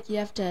stick, you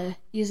have to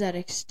use that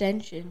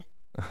extension.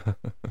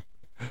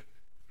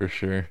 For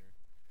sure.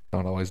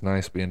 Not always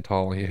nice being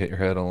tall. You hit your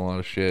head on a lot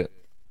of shit.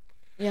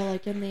 Yeah,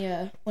 like in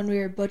the when we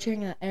were butchering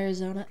that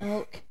Arizona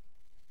elk,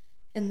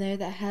 in there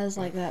that has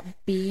like that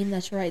beam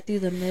that's right through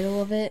the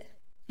middle of it.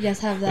 You guys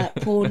have that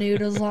pool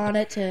noodles on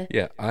it to...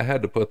 Yeah, I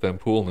had to put them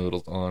pool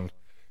noodles on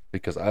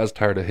because I was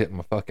tired of hitting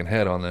my fucking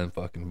head on them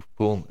fucking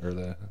pool or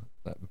the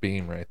that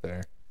beam right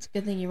there. It's a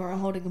good thing you weren't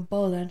holding a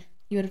bow then.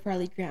 You would have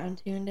probably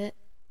ground tuned it.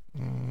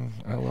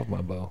 I love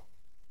my bow.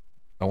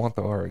 I want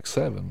the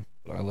RX-7,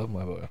 but I love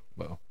my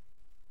bow.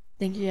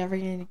 Think you're ever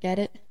going to get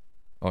it?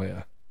 Oh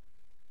yeah.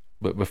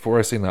 But before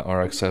I seen that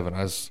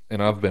RX-7,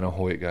 I've been a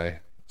Hoyt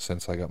guy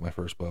since I got my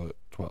first bow at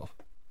 12.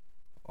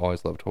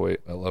 Always loved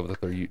Hoyt. I love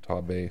that they're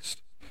Utah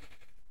based.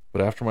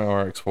 But after my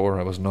RX-4,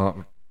 I was not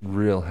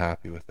real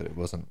happy with it. It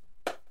wasn't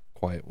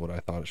quite what I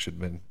thought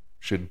it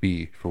should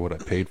be for what I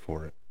paid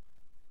for it.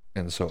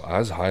 And so I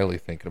was highly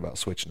thinking about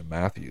switching to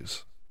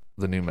Matthews.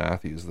 The new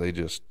Matthews,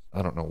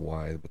 I don't know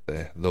why,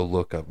 but the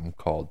look of them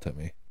called to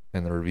me.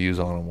 And the reviews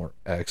on them were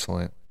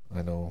excellent.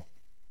 I know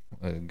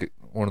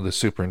one of the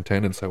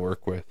superintendents I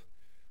work with,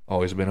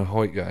 always been a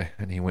Hoyt guy,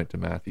 and he went to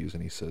Matthews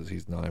and he says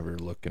he's never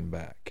looking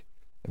back.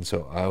 And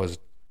so I was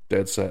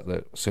dead set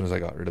that as soon as I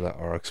got rid of that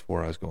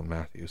RX-4, I was going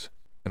Matthews.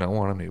 And I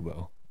want a new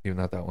bow. Even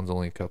though that one's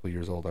only a couple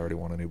years old, I already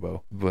want a new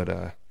bow. But, You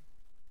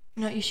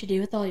know what you should do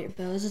with all your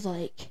bows is,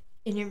 like,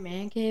 in your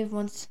man cave,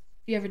 once,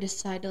 if you ever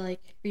decide to, like,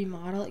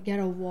 remodel it, get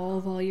a wall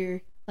of all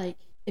your, like,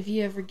 if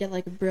you ever get,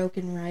 like, a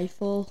broken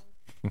rifle,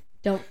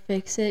 don't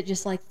fix it.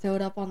 Just, like, throw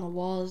it up on the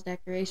wall as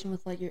decoration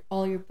with, like,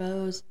 all your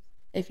bows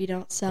if you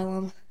don't sell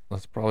them.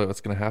 that's probably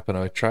what's going to happen.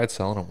 I tried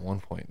selling them at one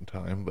point in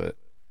time, but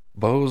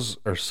bows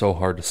are so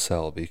hard to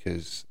sell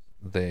because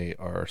they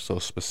are so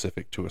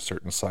specific to a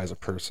certain size of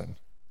person.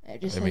 Yeah,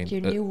 just like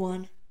your new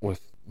one.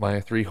 With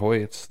my 3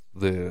 Hoyts,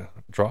 the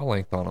draw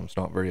length on them is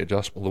not very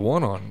adjustable. The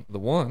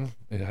one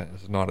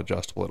is not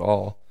adjustable at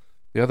all.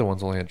 The other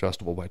one's only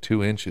adjustable by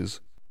 2 inches.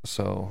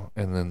 So,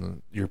 and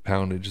then your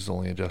poundage is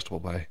only adjustable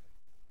by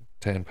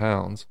 10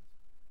 pounds.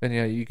 And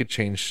yeah, you could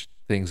change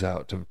things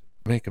out to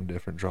make them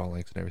different draw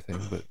lengths and everything,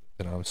 but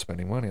then I'm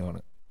spending money on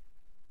it.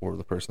 Or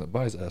the person that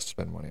buys it has to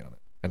spend money on it.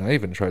 And I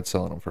even tried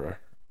selling them for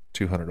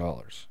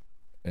 $200.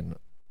 And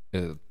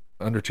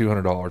under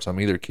 $200, I'm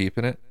either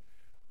keeping it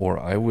or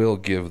I will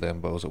give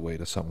them bows away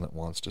to someone that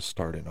wants to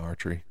start in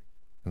archery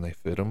and they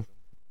fit them.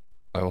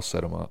 I will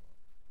set them up.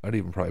 I'd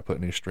even probably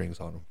put new strings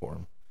on them for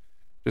them.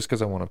 Just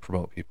because I want to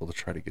promote people to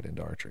try to get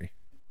into archery.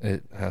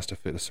 It has to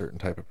fit a certain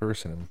type of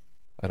person, and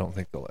I don't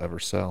think they'll ever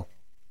sell.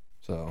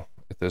 So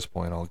at this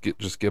point, I'll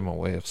just give them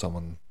away if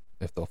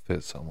they'll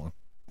fit someone.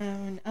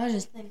 I was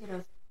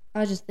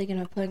just thinking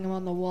of putting them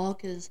on the wall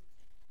because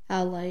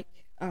how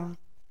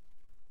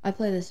I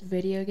play this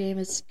video game.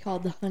 It's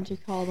called The Hunter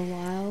Call the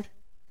Wild,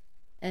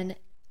 and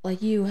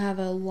like you have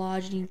a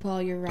lodge and you put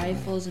all your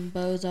rifles and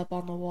bows up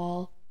on the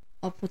wall,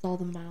 up with all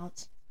the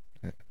mounts.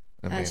 Yeah,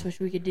 I just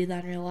wish we could do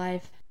that in real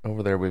life.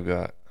 Over there we've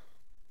got,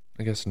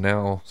 I guess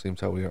now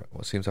seems how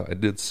I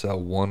did sell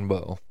one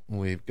bow.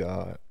 We've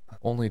got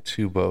only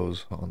 2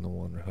 bows on the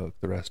one hook.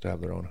 The rest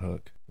have their own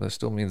hook. That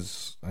still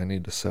means I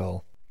need to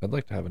sell. I'd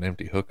like to have an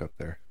empty hook up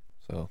there.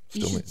 So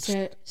you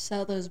should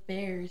sell those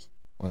bears.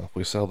 Well, if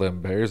we sell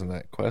them bears and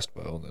that quest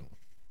bow, then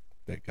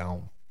they're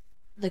gone.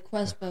 The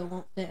quest bow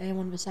won't fit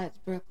anyone besides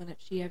Brooklyn if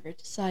she ever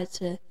decides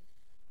to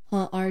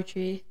hunt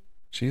archery.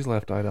 She's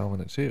left eye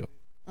dominant too.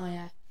 Oh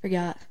yeah,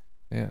 forgot.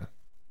 Yeah.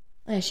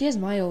 Oh, yeah, she has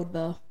my old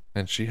bow.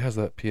 And she has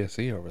that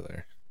PSE over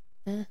there.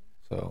 Yeah.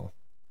 So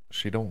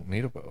she don't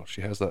need a bow.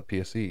 She has that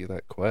PSE,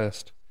 that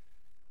quest.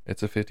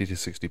 It's a 50 to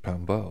 60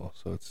 pound bow,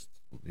 so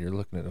you're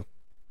looking at a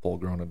full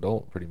grown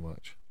adult pretty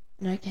much.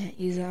 And I can't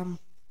use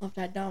left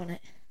eye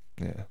dominant.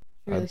 Yeah.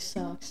 It really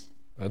sucks.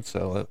 I'd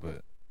sell it,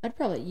 but I'd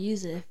probably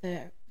use it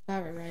if I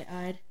were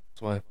right-eyed.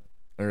 that's why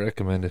I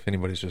recommend if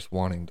anybody's just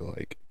wanting to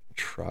like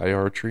try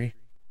archery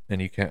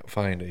and you can't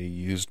find a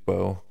used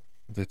bow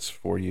that's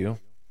for you,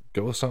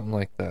 go with something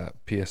like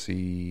that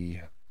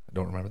PSE. I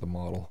don't remember the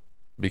model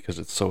because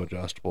it's so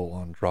adjustable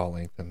on draw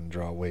length and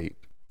draw weight.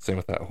 Same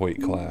with that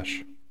Hoyt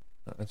Clash.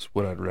 That's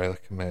what I'd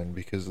recommend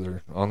because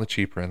they're on the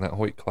cheaper end. That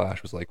Hoyt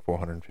Clash was like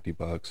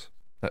 $450.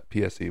 That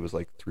PSE was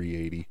like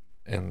 $380,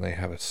 and they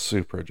have a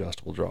super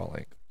adjustable draw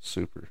length,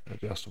 super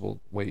adjustable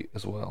weight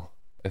as well.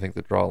 I think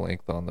the draw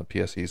length on the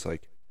PSE is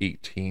like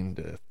 18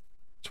 to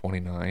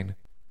 29,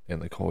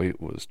 and the Hoyt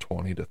was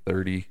 20 to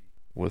 30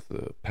 with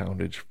a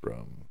poundage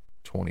from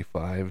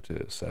 25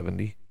 to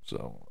 70.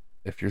 So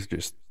if you're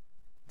just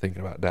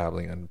thinking about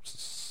dabbling, I'd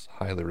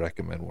highly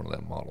recommend one of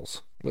them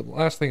models. But the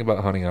last thing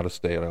about hunting out of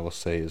state I will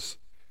say is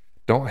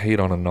don't hate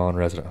on a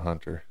non-resident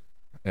hunter,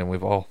 and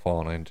we've all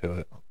fallen into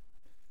it.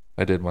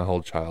 I did my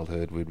whole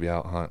childhood. We'd be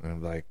out hunting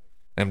and be like,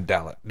 them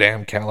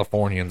damn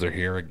Californians are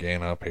here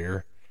again up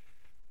here,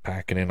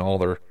 packing in all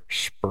their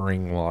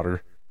spring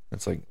water.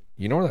 It's like,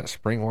 you know where that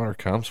spring water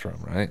comes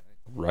from, right?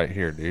 Right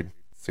here, dude.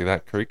 See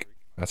that creek?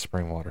 That's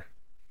spring water.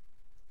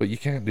 But you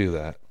can't do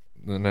that.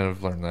 And then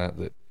I've learned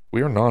that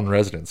we are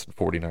non-residents in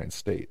 49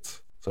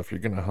 states. So if you're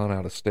going to hunt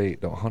out of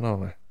state,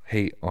 don't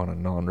hate on a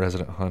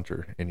non-resident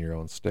hunter in your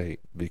own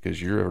state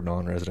because you're a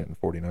non-resident in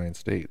 49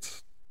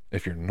 states.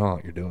 If you're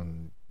not, you're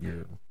doing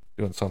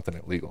something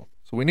illegal.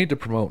 So we need to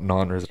promote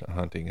non-resident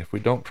hunting. If we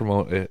don't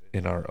promote it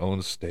in our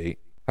own state,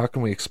 how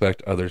can we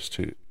expect other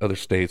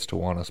states to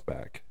want us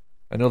back?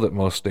 I know that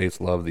most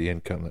states love the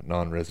income that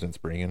non-residents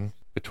bring in.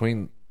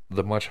 Between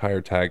the much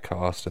higher tag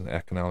cost and the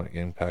economic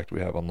impact we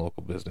have on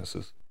local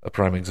businesses. A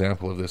prime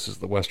example of this is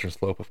the western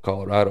slope of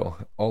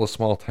Colorado. All the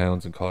small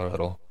towns in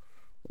Colorado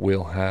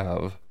will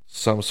have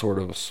some sort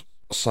of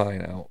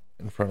sign out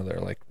in front of there,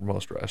 like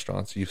most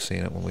restaurants. You've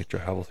seen it when we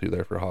travel through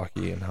there for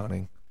hockey and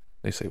hunting.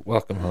 They say,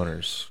 "Welcome,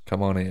 hunters.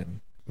 Come on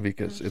in,"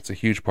 because it's a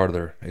huge part of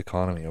their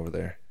economy over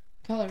there.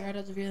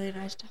 Colorado's really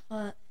nice to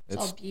hunt. It's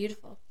all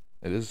beautiful.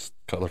 It is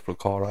colorful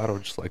Colorado,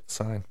 just like the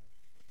sign.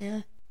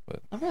 Yeah.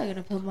 But I'm probably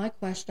going to put my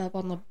quest up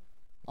on the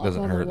It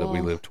doesn't hurt that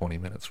we live 20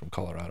 minutes from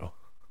Colorado.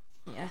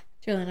 Yeah.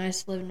 It's really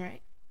nice living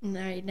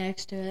right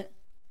next to it.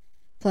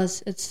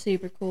 Plus, it's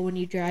super cool when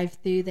you drive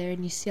through there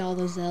and you see all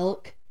those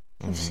elk.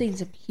 I've seen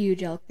some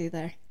huge elk through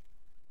there.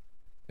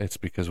 It's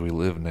because we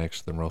live next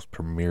to the most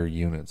premier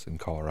units in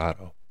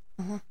Colorado.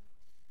 Uh-huh.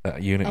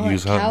 That unit you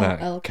was hunting,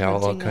 that cow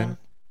elk hunt,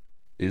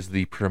 is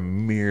the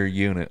premier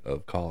unit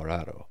of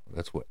Colorado.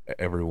 That's what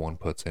everyone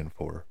puts in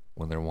for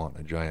when they're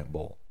wanting a giant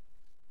bull.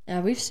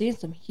 Yeah, we've seen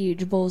some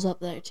huge bulls up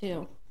there,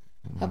 too.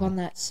 Up on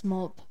that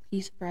small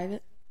piece of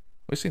private.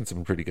 We've seen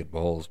some pretty good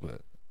bulls,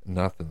 but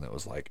nothing that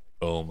was like,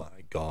 oh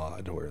my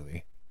God,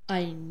 worthy.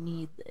 I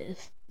need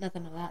this.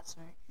 Nothing of that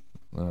sort.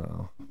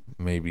 No,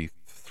 maybe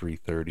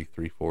 330,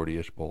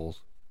 340-ish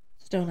bulls.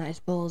 Still nice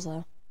bulls,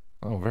 though.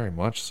 Oh, very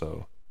much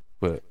so.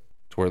 But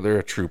to where they're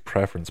a true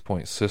preference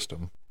point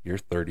system, you're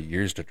 30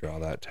 years to draw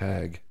that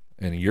tag.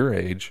 And your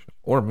age,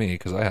 or me,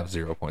 because I have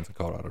 0 points in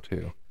Colorado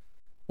too,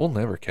 we'll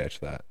never catch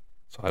that.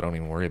 So I don't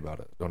even worry about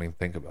it. Don't even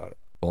think about it.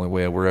 The only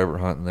way we're ever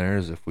hunting there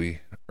is if we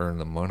earn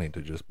the money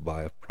to just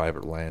buy a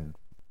private land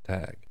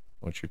tag,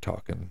 which you're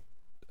talking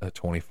a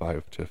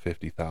 $25,000 to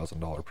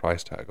 $50,000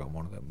 price tag on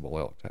one of them bull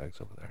elk tags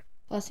over there.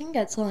 Plus, you can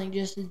get something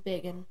just as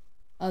big in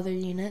other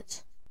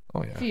units.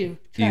 Oh, yeah. If you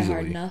try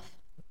hard enough.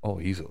 Oh,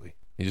 easily.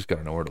 You just got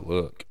to know where to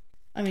look.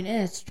 I mean,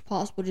 it's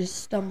possible to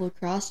just stumble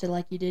across it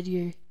like you did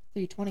your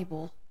 320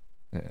 bull.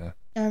 Yeah.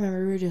 I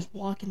remember we were just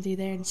walking through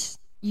there and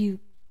you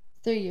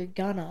threw your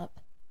gun up.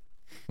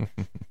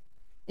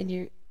 And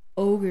your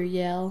ogre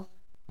yell.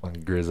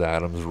 Like Grizz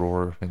Adams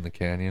roar in the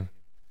canyon.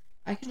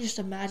 I can just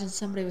imagine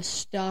somebody was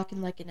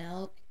stalking like an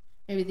elk.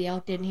 Maybe the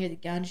elk didn't hear the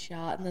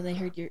gunshot, and then they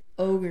heard your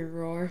ogre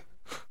roar.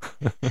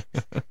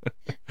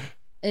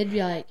 It'd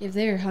be like, if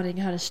they were hunting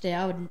how to stay,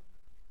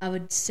 I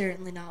would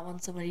certainly not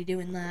want somebody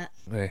doing that.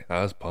 Hey,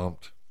 I was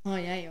pumped. Oh,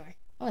 yeah, you were.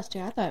 I was too.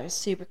 I thought it was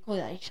super cool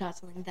that you shot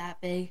something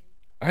that big.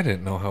 I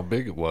didn't know how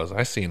big it was.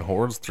 I seen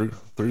hordes through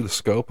the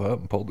scope up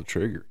and pulled the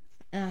trigger.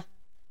 Yeah.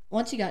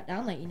 Once you got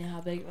down there, you know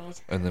how big it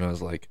was. And then I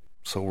was like,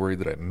 so worried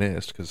that I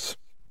missed, because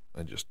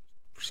I just,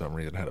 for some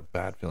reason, had a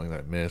bad feeling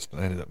that I missed,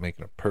 and I ended up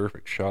making a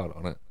perfect shot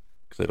on it,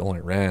 because it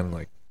only ran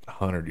like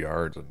 100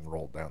 yards and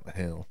rolled down the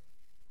hill.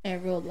 Yeah,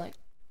 it rolled like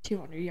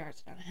 200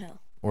 yards down a hill.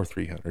 Or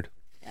 300.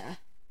 Yeah.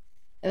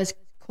 It was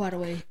quite a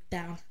way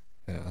down.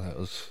 Yeah, that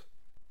was...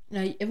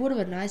 It would have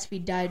been nice if he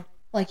died.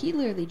 Like, he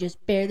literally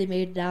just barely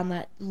made it down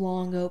that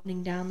long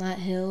opening down that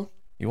hill.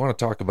 You want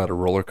to talk about a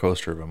roller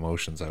coaster of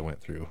emotions I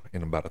went through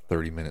in about a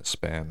 30-minute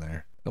span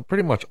there. Now,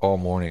 pretty much all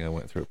morning I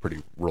went through a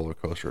pretty roller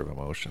coaster of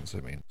emotions.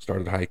 I mean,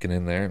 started hiking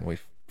in there and we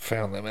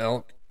found them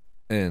elk,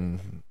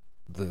 and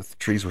the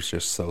trees were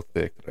just so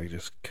thick that I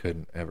just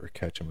couldn't ever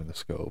catch them in the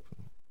scope.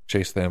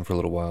 Chased them for a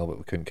little while, but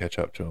we couldn't catch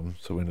up to them,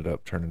 so we ended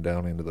up turning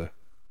down into the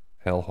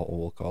hellhole,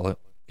 we'll call it.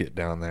 Get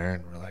down there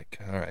and we're like,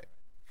 all right,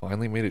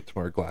 finally made it to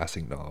our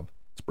glassing knob.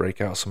 Let's break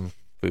out some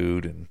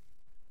food and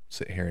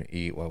sit here and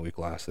eat while we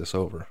glass this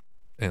over.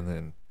 And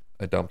then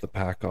I dump the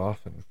pack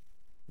off, and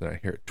then I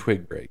hear a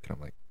twig break, and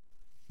I'm like,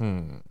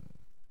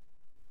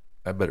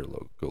 I better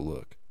go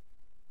look.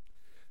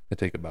 I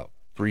take about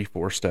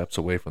 3-4 steps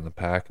away from the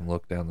pack and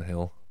look down the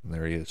hill, and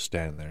there he is,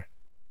 standing there,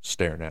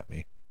 staring at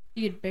me.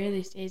 You could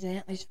barely see his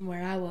antlers from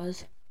where I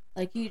was.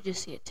 Like, you could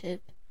just see a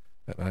tip.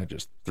 And I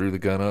just threw the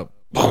gun up.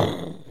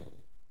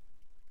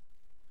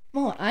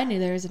 Well, I knew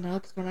there was an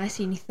elk, because when I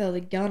seen you throw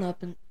the gun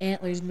up and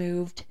antlers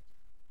moved.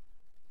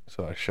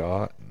 So I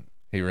shot, and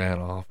he ran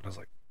off, and I was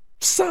like,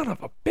 son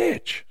of a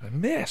bitch, I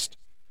missed.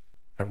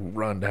 I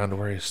run down to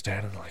where he's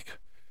standing, like,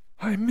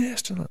 I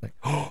missed, and I'm like,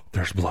 oh,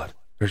 there's blood.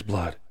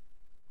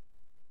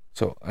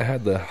 So I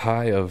had the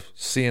high of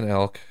seeing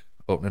elk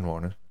opening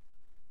morning,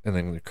 and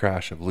then the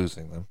crash of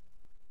losing them,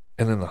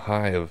 and then the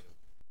high of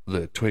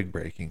the twig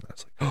breaking. I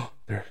was like, oh,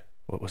 there,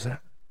 what was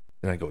that?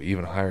 Then I go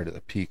even higher to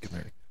the peak, and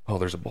there, oh,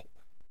 there's a bull.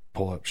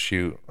 Pull up,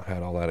 shoot. I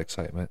had all that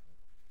excitement.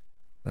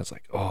 And I was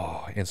like,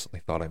 oh, I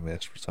instantly thought I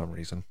missed for some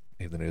reason,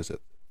 even though it was at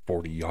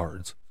 40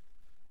 yards.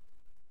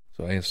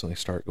 So I instantly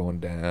start going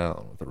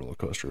down with the roller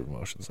coaster of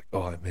emotions, like,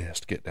 oh, I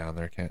missed, get down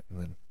there, can't, and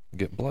then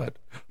get blood,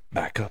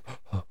 back up.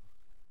 Huh.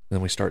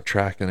 Then we start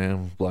tracking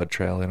him, blood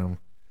trailing him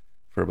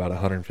for about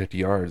 150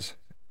 yards,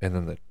 and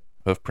then the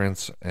hoof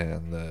prints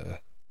and the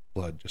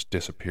blood just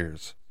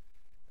disappears,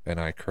 and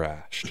I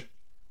crashed.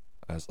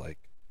 I was like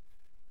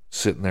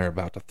sitting there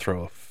about to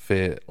throw a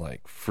fit,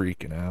 like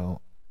freaking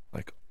out,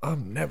 like,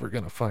 I'm never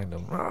gonna find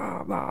him,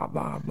 blah blah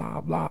blah blah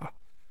blah,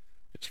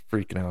 just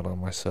freaking out on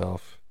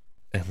myself.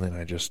 And then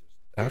I just,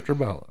 after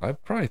about, I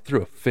probably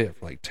threw a fit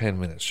for like 10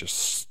 minutes,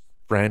 just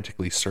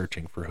frantically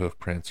searching for hoof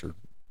prints or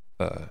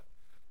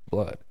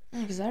blood.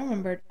 Because I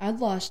remembered I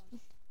was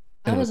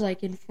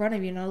like in front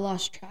of you and I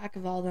lost track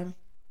of all them.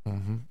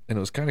 Mm-hmm. And it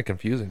was kind of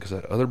confusing because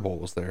that other bull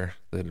was there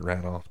that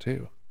ran off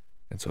too.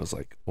 And so it was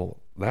like,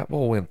 well, that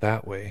bull went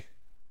that way,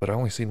 but I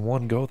only seen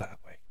one go that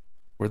way.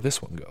 Where'd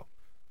this one go?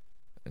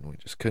 And we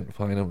just couldn't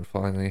find him. And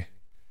finally,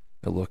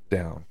 I looked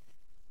down.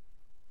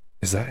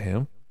 Is that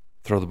him?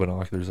 Throw the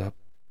binoculars up.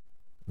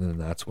 And then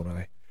that's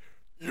when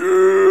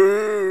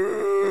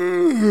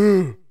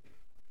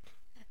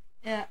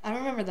Yeah, I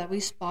remember that we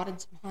spotted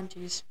some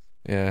hunters.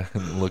 Yeah,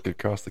 and look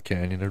across the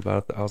canyon at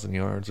about 1,000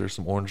 yards. There's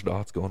some orange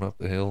dots going up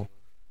the hill.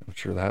 I'm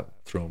sure that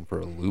threw him for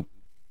a loop.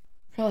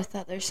 Probably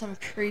thought there's some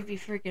creepy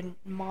freaking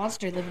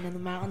monster living in the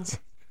mountains.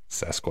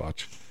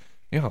 Sasquatch.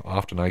 You know how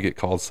often I get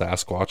called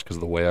Sasquatch because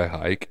of the way I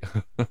hike?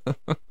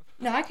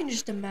 No, I can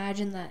just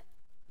imagine that.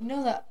 You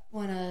know that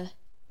when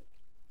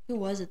who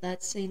was it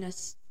that seen a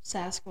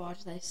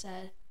Sasquatch? They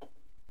said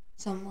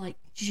some like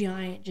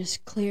giant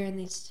just clearing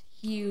these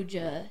huge.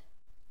 That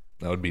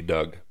would be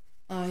Doug.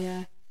 Oh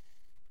yeah,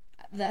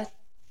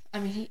 I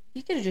mean,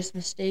 he could have just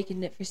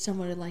mistaken it for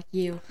someone like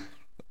you.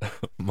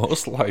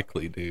 Most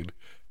likely, dude.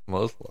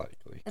 Most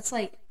likely. That's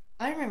like,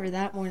 I remember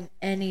that more than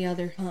any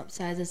other hunt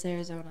besides this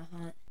Arizona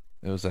hunt.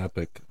 It was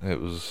epic. It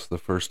was the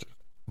first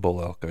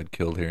bull elk I'd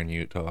killed here in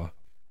Utah,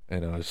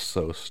 and I was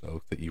so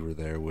stoked that you were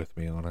there with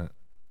me on it.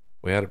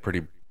 We had a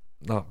pretty,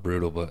 not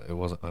brutal, but it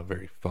wasn't a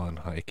very fun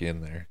hike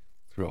in there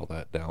through all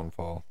that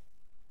downfall.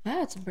 I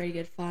had some pretty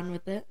good fun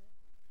with it.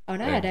 Oh,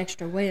 and I had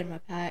extra weight in my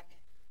pack.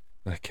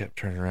 I kept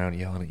turning around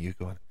yelling at you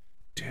going,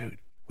 dude,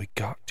 we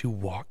got to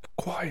walk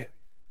quiet.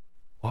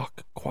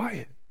 Walk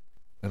quiet.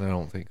 And I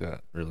don't think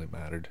that really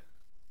mattered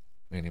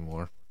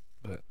anymore.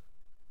 But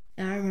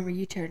And I remember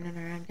you turning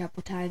around a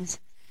couple times.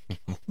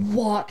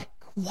 Walk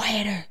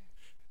quieter.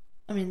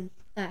 I mean,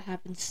 that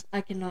happens.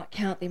 I cannot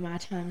count the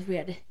amount of times you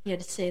had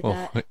to say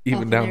that.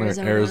 Even down there in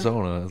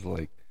Arizona, I was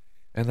like,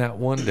 and that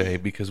one day,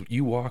 because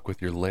you walk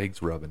with your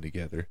legs rubbing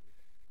together,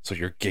 so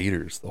your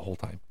gaiters the whole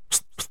time.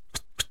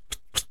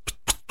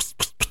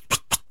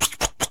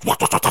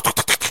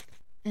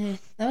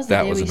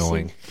 That was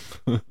annoying.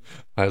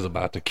 I was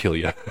about to kill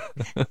you.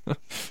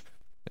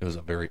 It was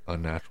a very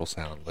unnatural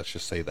sound. Let's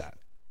just say that.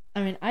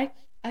 I mean, I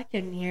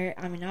couldn't hear it.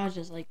 I mean, I was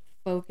just like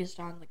focused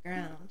on the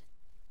ground.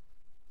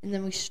 And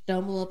then we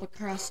stumble up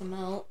across some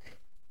elk.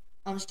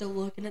 I'm still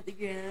looking at the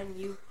ground.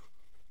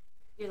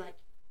 You're like,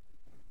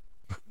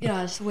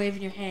 just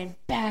waving your hand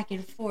back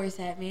and forth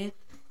at me.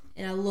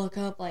 And I look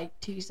up like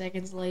 2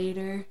 seconds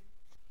later.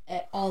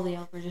 And all the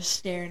elk were just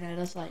staring at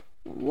us like,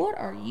 what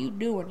are you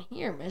doing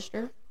here,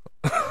 mister?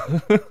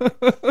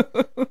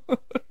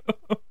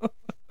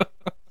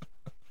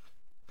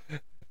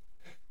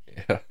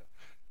 Yeah.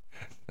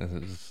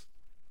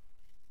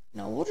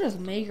 No, we'll just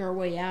make our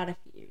way out of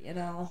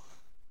here,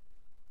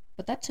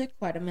 But that took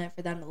quite a minute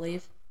for them to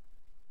leave.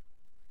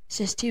 It's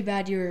just too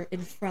bad you were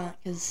in front,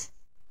 because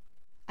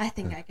I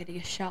think I could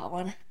have shot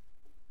one.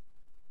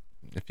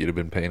 If you'd have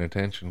been paying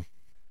attention.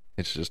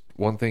 It's just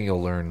one thing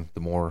you'll learn, the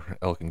more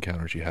elk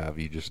encounters you have,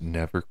 you just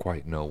never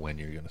quite know when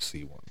you're going to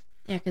see one.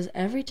 Yeah, because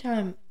every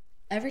time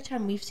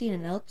we've seen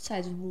an elk,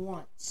 besides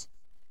once,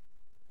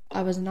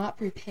 I was not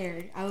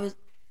prepared. I was,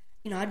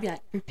 I'd be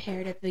like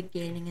prepared at the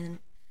beginning, and then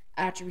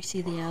after we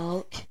see the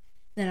elk,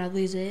 then I'd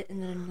lose it,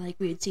 and then like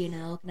we'd see an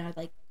elk, and I'd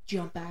like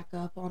jump back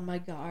up on my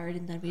guard,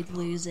 and then we'd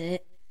lose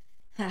it.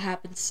 That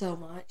happens so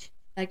much.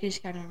 That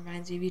just kind of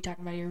reminds me of you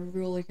talking about your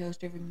roller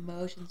coaster of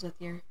emotions with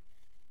your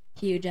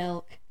huge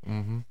elk.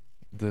 Mm-hmm.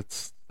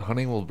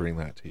 Hunting will bring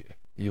that to you.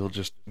 You'll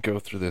just go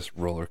through this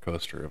roller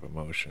coaster of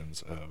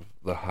emotions of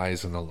the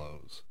highs and the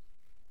lows.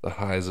 The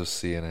highs of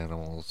seeing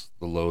animals,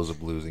 the lows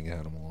of losing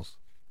animals,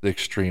 the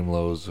extreme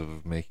lows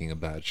of making a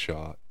bad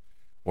shot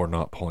or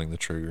not pulling the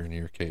trigger in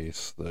your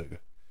case, the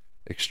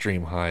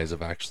extreme highs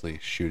of actually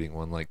shooting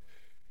one. Like,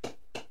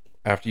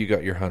 after you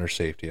got your hunter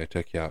safety, I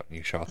took you out and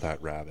you shot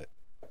that rabbit.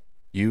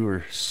 You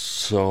were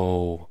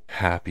so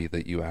happy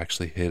that you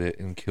actually hit it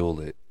and killed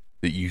it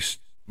that you,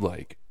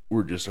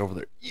 were just over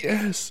there,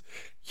 yes,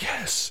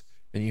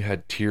 and you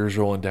had tears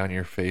rolling down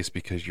your face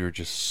because you're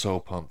just so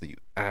pumped that you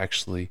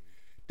actually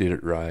did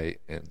it right.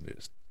 And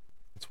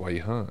that's why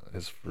you hunt,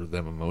 is for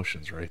them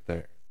emotions right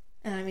there.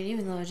 And I mean,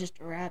 even though it was just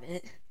a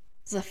rabbit,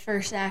 it's the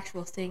first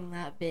actual thing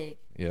that big.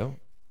 Yeah.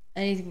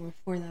 Anything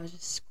before that was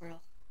just a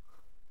squirrel.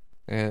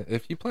 And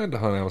if you plan to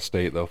hunt out of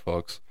state, though,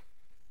 folks,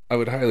 I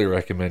would highly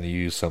recommend you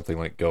use something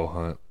like Go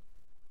Hunt.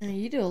 And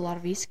you do a lot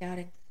of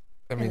e-scouting.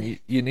 I mean,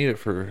 you need it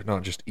for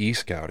not just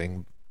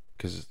e-scouting,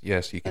 because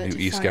yes, you can do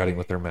e-scouting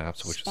with their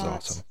maps, which is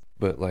awesome.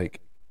 But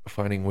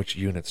finding which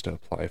units to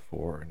apply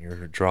for and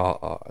your draw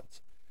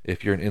odds.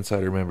 If you're an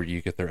insider member,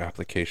 you get their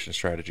application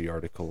strategy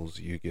articles,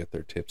 you get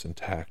their tips and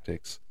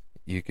tactics,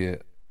 you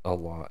get a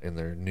lot in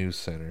their news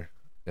center.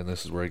 And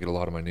this is where I get a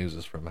lot of my news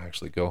is from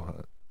actually Go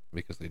Hunt,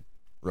 because they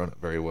run it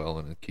very well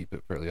and keep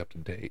it fairly up to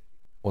date.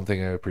 One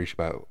thing I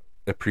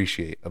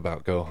appreciate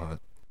about Go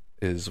Hunt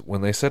is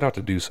when they set out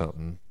to do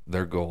something,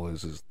 their goal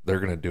is they're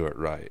going to do it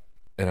right.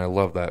 And I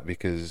love that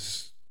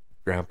because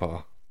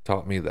Grandpa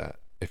taught me that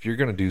if you're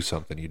going to do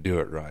something, you do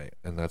it right.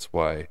 And that's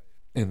why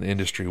in the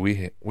industry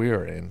we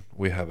are in,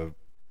 we have a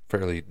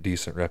fairly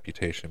decent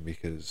reputation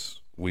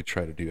because we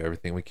try to do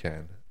everything we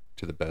can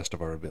to the best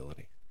of our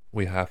ability.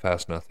 We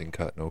half-ass nothing,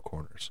 cut no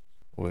corners,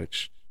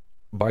 which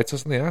bites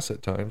us in the ass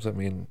at times. I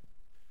mean,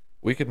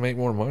 we could make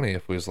more money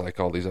if we was like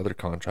all these other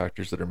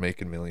contractors that are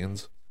making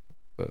millions,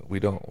 but we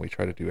don't. We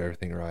try to do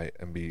everything right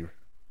and be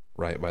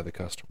right by the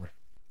customer.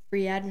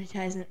 Free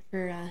advertisement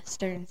for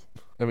Stearns.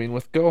 I mean,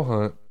 with Go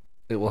Hunt,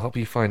 it will help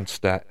you find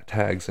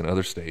tags in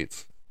other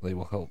states. They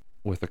will help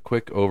with a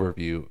quick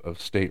overview of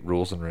state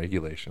rules and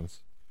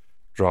regulations,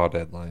 draw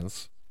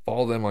deadlines,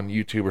 follow them on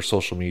YouTube or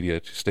social media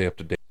to stay up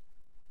to date.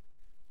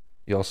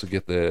 You also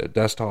get the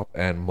desktop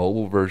and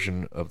mobile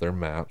version of their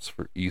maps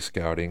for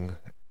e-scouting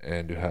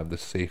and to have the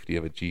safety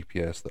of a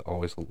GPS that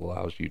always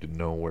allows you to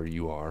know where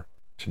you are,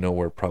 to know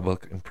where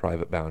public and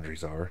private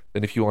boundaries are.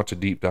 And if you want to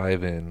deep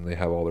dive in, they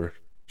have all their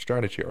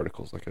strategy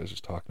articles like I was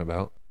just talking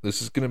about.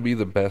 This is going to be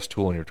the best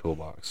tool in your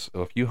toolbox.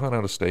 So if you hunt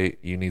out of state,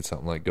 you need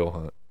something like Go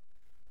Hunt.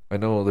 I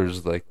know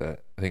there's like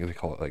that, I think they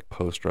call it like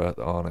Post Rut,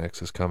 the Onyx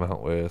has come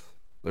out with.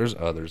 There's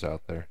others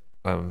out there.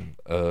 I'm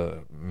a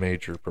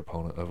major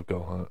proponent of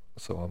Go Hunt,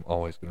 so I'm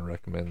always going to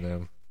recommend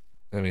them.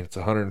 I mean, it's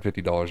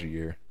 $150 a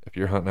year. If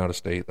you're hunting out of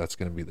state, that's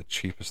going to be the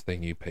cheapest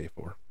thing you pay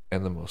for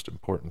and the most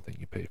important thing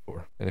you pay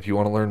for. And if you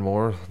want to learn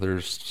more,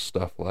 there's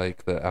stuff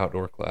like the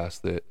outdoor class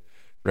that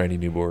Randy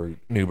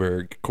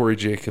Newberg, Corey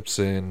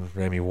Jacobson,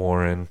 Remy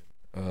Warren,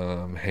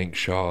 Hank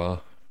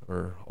Shaw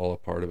are all a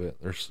part of it.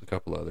 There's a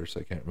couple others.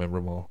 I can't remember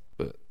them all,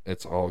 but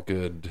it's all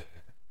good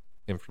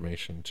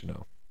information to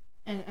know.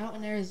 And out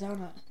in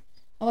Arizona,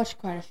 I watched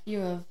quite a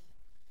few of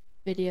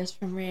videos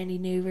from Randy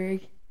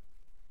Newberg,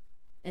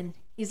 and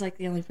he's like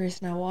the only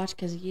person I watch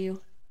because of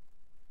you.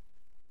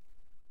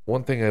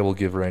 One thing I will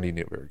give Randy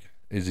Newberg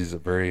is he's a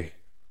very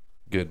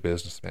good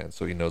businessman,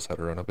 so he knows how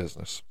to run a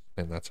business,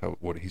 and that's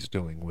what he's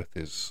doing with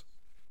his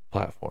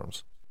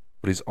platforms.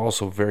 But he's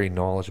also very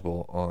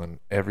knowledgeable on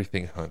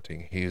everything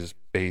hunting. He's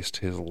based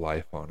his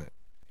life on it.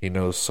 He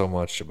knows so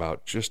much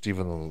about just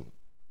even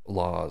the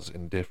laws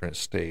in different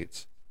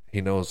states.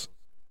 He knows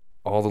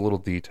all the little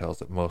details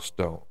that most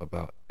don't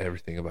about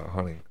everything about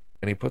hunting.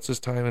 And he puts his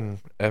time and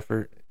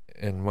effort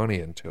and money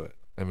into it.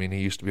 I mean, he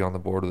used to be on the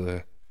board of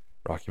the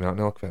Rocky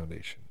Mountain Elk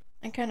Foundation.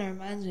 It kind of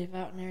reminds me of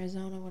out in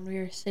Arizona when we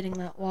were sitting in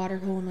that water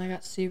hole and I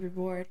got super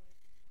bored.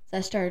 So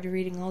I started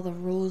reading all the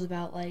rules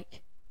about,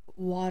 like,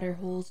 water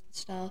holes and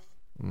stuff.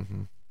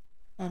 Mm-hmm.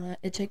 And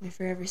it took me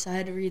forever, so I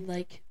had to read,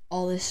 like,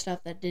 all this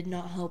stuff that did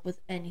not help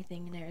with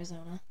anything in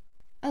Arizona.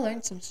 I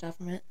learned some stuff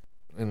from it.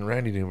 And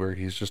Randy Newberg,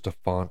 he's just a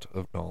font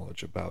of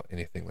knowledge about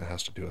anything that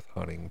has to do with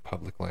hunting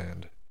public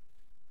land.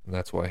 And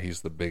that's why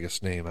he's the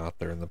biggest name out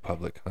there in the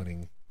public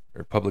hunting,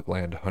 or public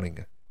land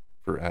hunting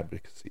for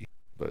advocacy.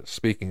 But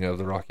speaking of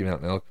the Rocky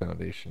Mountain Elk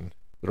Foundation,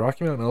 the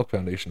Rocky Mountain Elk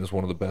Foundation is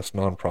one of the best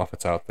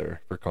nonprofits out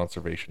there for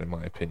conservation, in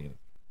my opinion.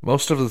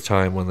 Most of the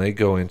time when they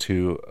go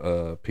into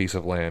a piece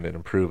of land and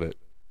improve it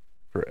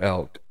for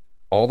elk,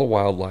 all the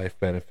wildlife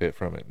benefit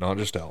from it, not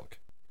just elk.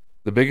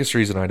 The biggest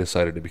reason I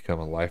decided to become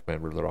a life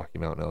member of the Rocky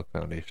Mountain Elk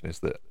Foundation is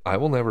that I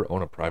will never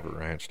own a private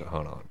ranch to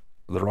hunt on.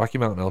 The Rocky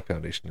Mountain Elk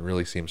Foundation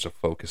really seems to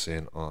focus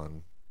in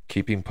on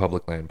keeping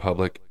public land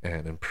public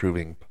and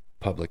improving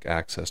public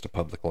access to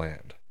public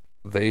land.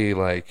 They,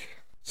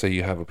 like, say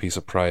you have a piece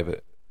of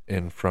private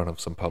in front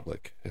of some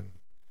public and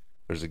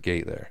there's a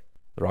gate there.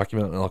 The Rocky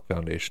Mountain Elk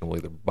Foundation will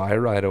either buy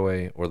right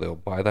away or they'll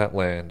buy that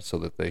land so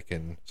that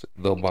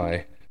they'll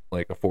buy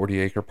like a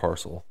 40-acre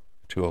parcel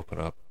to open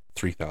up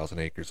 3,000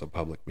 acres of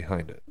public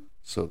behind it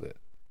so that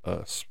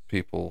us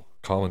people,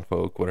 common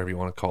folk, whatever you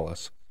want to call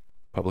us,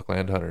 public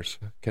land hunters,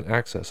 can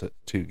access it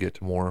to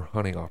get more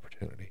hunting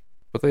opportunity.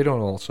 But they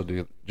don't also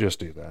do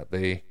that.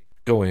 They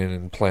go in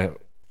and plant,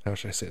 how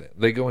should I say that?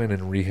 They go in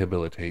and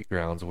rehabilitate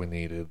grounds when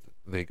needed.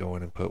 They go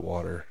in and put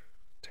water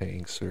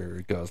tanks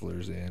or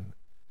guzzlers in.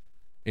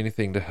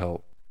 Anything to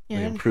help. Yeah,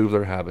 they improve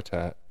their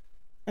habitat.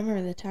 I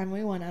remember the time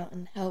we went out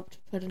and helped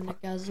put in a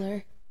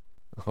guzzler.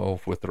 Oh,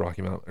 with the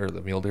Rocky Mountain, or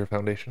the Mule Deer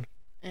Foundation?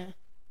 Yeah.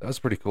 That was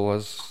pretty cool.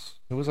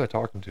 Who was I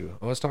talking to?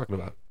 I was talking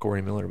about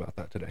Corey Miller about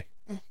that today.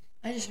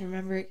 I just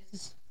remember it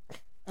because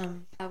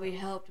how we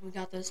helped and we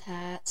got those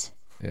hats.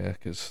 Yeah,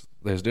 because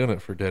they was doing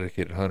it for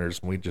dedicated hunters,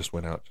 and we just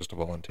went out just to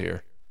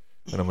volunteer.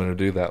 And I'm going to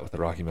do that with the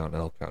Rocky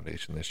Mountain Elk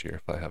Foundation this year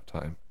if I have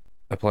time.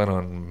 I plan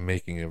on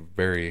making a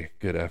very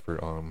good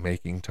effort on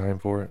making time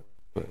for it,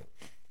 but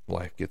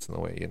life gets in the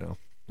way, you know.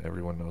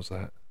 Everyone knows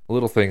that. A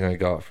little thing I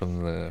got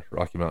from the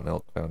Rocky Mountain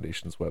Elk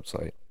Foundation's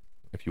website.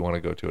 If you want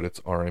to go to it,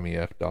 it's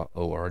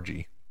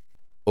rmef.org.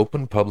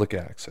 Open public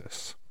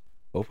access.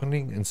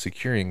 Opening and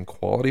securing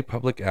quality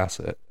public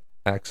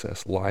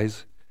access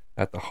lies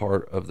at the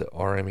heart of the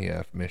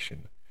RMEF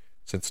mission.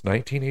 Since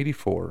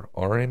 1984,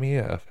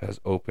 RMEF has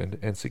opened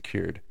and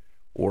secured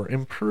or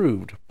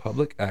improved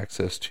public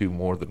access to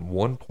more than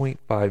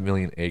 1.5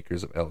 million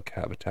acres of elk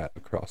habitat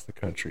across the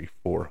country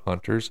for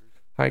hunters,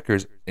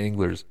 hikers,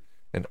 anglers,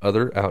 and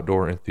other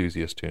outdoor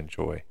enthusiasts to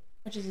enjoy.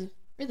 Which is a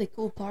really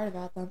cool part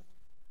about them.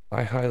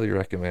 I highly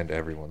recommend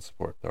everyone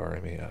support the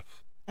RMEF.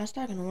 I was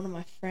talking to one of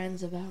my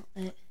friends about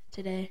it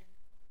today.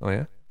 Oh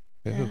yeah?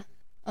 Yeah.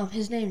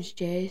 His name's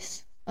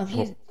Jace. He's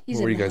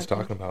what were you into guys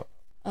hunting. talking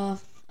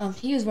about?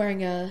 He was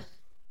wearing it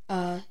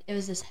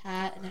was this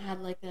hat and it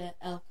had like a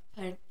elk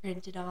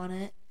printed on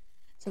it.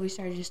 So we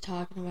started just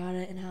talking about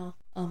it and how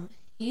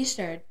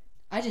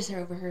I just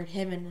overheard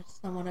him and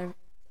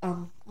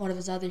one of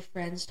his other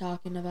friends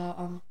talking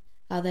about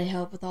how they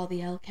help with all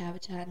the elk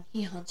habitat, and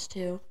he hunts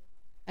too.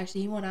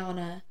 Actually, he went out on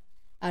a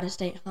out of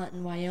state hunt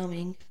in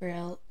Wyoming for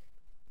elk.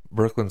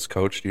 Brooklyn's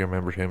coach, do you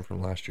remember him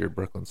from last year?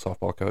 Brooklyn's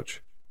softball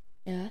coach.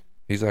 Yeah.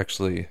 He's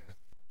actually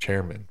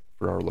chairman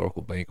for our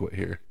local banquet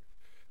here.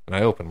 And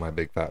I opened my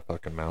big fat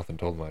fucking mouth and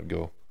told him I'd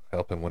go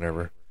help him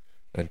whenever,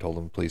 and told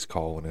him please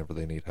call whenever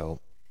they need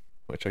help.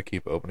 Which I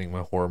keep opening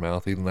my whore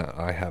mouth, even that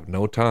I have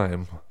no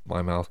time.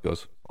 My mouth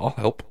goes, I'll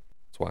help.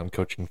 That's why I'm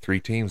coaching 3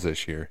 teams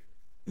this year.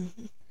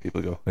 Mm-hmm.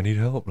 People go, I need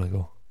help. And I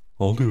go,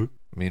 I'll do it.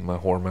 Me and my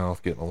whore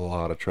mouth get in a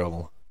lot of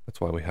trouble. That's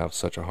why we have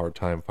such a hard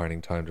time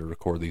finding time to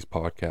record these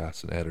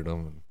podcasts and edit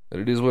them.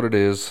 And it is what it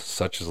is.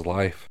 Such is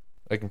life.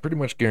 I can pretty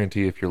much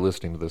guarantee if you're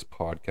listening to this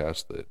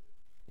podcast that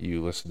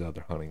you listen to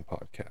other hunting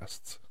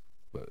podcasts.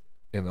 But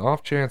in the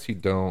off chance you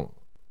don't,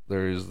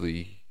 there is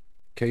the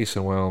case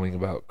in Wyoming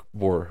about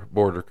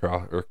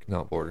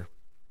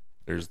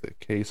There's the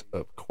case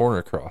of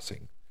corner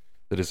crossing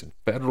that is in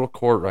federal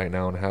court right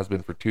now and has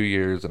been for 2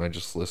 years. And I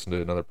just listened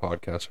to another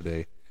podcast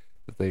today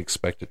that they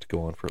expect it to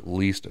go on for at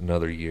least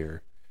another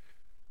year,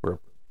 where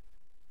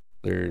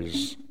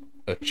there's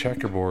a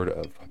checkerboard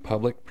of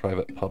public,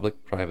 private,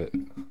 public, private.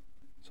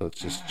 So it's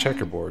just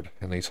checkerboard.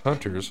 And these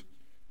hunters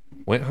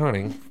went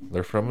hunting.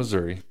 They're from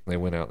Missouri. They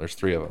went out. There's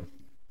 3 of them.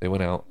 They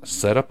went out,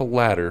 set up a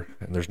ladder,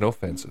 and there's no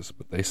fences,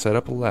 but they set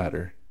up a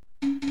ladder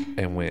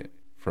and went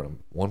from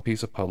one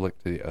piece of public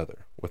to the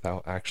other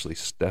without actually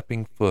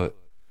stepping foot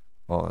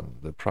on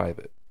the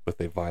private. But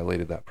they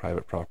violated that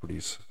private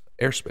property's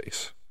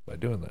airspace by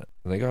doing that.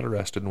 And they got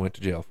arrested and went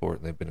to jail for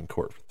it, and they've been in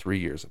court for 3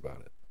 years about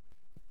it.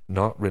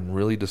 Not been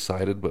really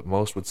decided, but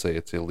most would say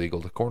it's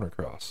illegal to corner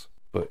cross.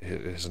 But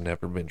it has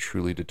never been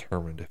truly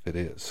determined if it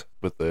is.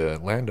 But the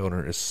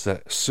landowner is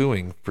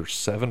suing for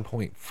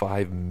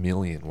 $7.5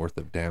 million worth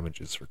of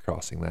damages for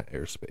crossing that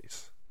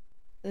airspace.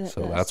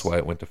 So that's why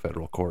it went to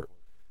federal court.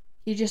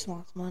 He just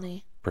wants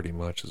money. Pretty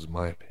much, is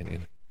my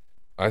opinion.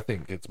 I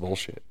think it's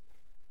bullshit.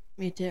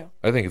 Me too.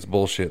 I think it's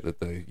bullshit that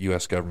the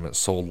U.S. government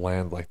sold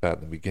land like that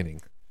in the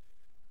beginning.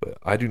 But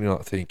I do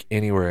not think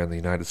anywhere in the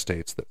United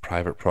States that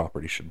private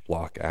property should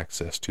block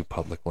access to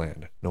public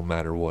land, no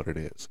matter what it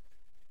is.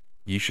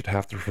 You should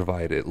have to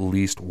provide at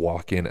least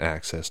walk-in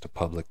access to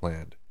public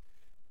land.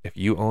 If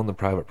you own the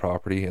private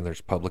property and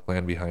there's public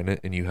land behind it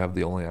and you have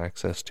the only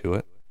access to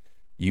it,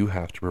 you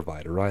have to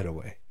provide a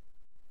right-of-way.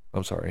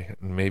 I'm sorry,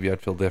 maybe I'd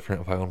feel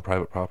different if I owned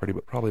private property,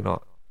 but probably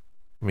not.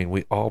 I mean,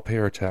 we all pay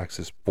our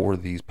taxes for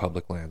these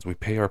public lands. We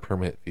pay our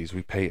permit fees.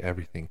 We pay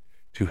everything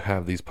to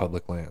have these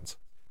public lands.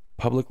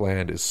 Public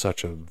land is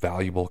such a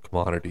valuable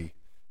commodity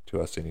to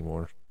us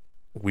anymore.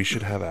 We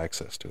should have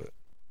access to it.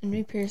 And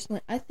me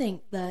personally, I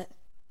think that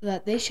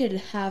they should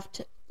have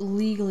to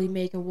legally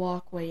make a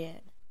walkway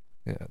in.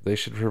 Yeah, they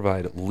should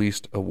provide at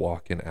least a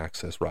walk-in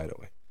access right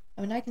away.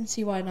 I mean, I can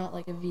see why not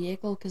like a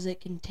vehicle, because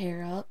it can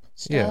tear up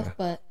stuff, Yeah.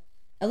 But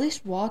at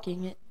least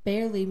walking, it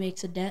barely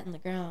makes a dent in the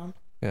ground.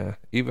 Yeah,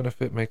 even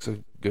if it makes a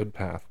good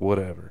path,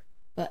 whatever.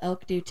 But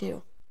elk do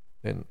too.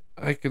 And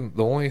the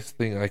only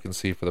thing I can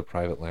see for the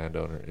private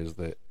landowner is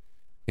that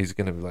he's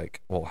going to be like,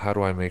 well, how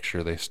do I make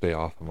sure they stay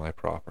off of my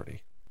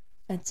property?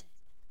 Fence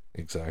it.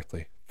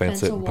 Exactly.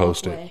 Fence it and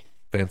post it.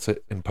 Fence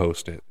it and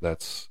post it.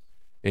 That's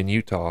in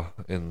Utah,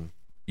 and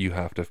you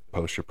have to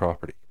post your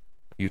property.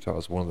 Utah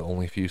is one of the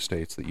only few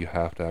states that you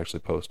have to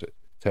actually post it.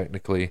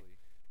 Technically,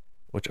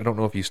 which I don't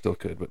know if you still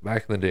could, but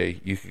back in the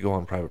day, you could go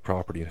on private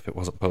property, and if it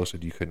wasn't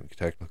posted, you couldn't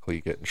technically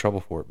get in trouble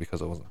for it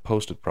because it wasn't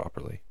posted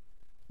properly.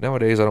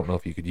 Nowadays, I don't know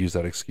if you could use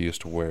that excuse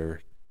to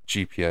where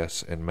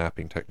GPS and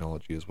mapping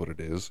technology is what it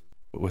is.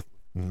 But with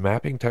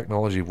mapping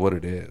technology what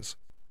it is,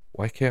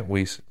 why can't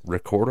we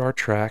record our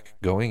track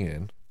going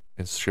in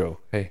and show,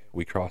 hey,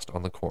 we crossed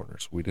on the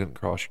corners. We didn't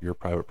cross your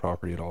private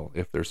property at all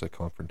if there's a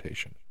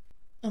confrontation.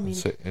 I mean,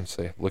 and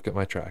say, look at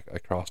my track. I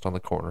crossed on the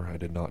corner. I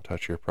did not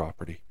touch your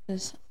property.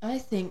 I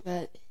think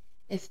that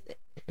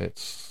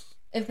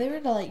if they were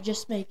to like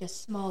just make a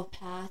small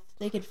path,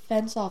 they could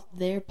fence off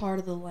their part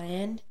of the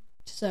land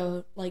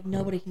so like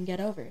nobody can get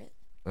over it.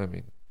 I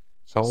mean,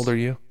 how old are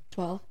you?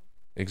 12.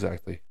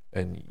 Exactly.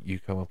 And you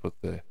come up with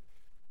the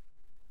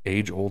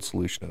age-old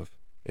solution of,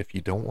 if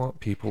you don't want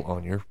people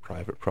on your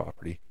private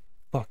property,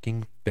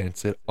 fucking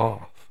fence it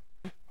off.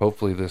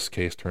 Hopefully this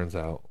case turns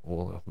out.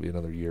 Well, it'll be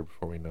another year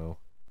before we know.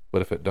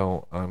 But if it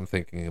don't, I'm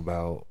thinking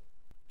about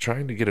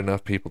trying to get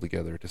enough people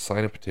together to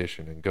sign a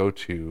petition and go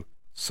to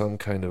some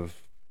kind of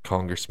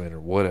congressman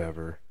or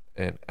whatever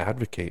and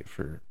advocate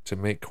to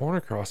make corner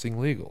crossing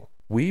legal.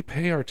 We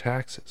pay our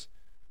taxes.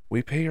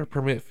 We pay our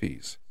permit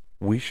fees.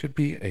 We should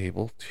be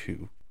able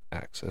to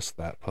access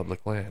that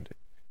public land.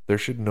 There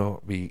should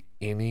not be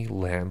any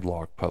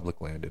landlocked public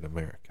land in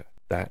America.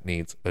 That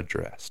needs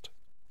addressed.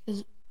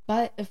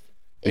 But if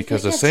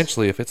Because it gets,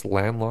 essentially, if it's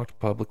landlocked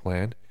public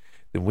land,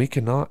 then we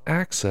cannot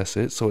access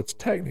it, so it's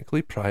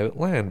technically private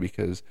land,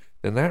 because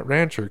then that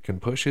rancher can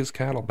push his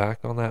cattle back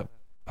on that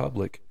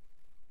public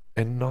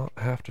and not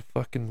have to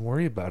fucking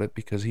worry about it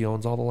because he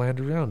owns all the land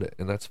around it.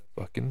 And that's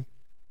fucking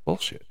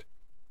bullshit.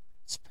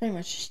 it's pretty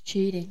much just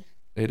cheating.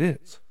 It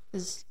is.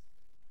 Because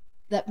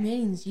that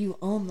means you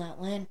own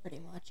that land pretty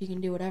much. You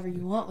can do whatever you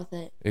want with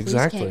it.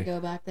 Exactly. Police can't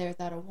go back there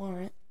without a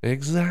warrant.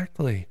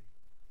 Exactly.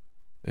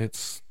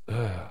 It's,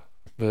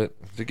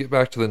 but to get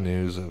back to the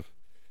news of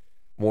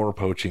more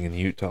poaching in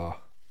Utah,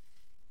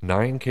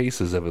 9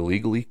 cases of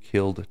illegally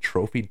killed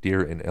trophy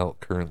deer and elk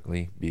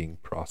currently being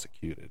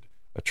prosecuted.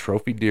 A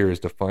trophy deer is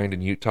defined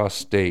in Utah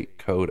State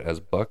Code as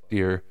buck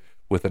deer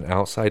with an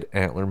outside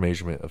antler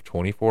measurement of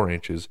 24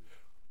 inches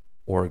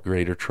or a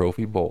greater.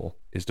 Trophy bull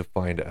is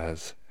defined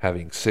as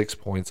having 6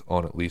 points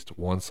on at least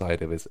one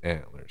side of its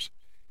antlers.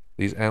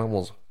 These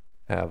animals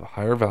have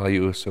higher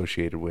value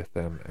associated with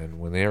them, and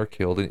when they are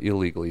killed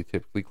illegally,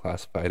 typically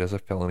classified as a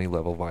felony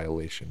level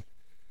violation.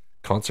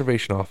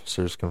 Conservation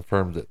officers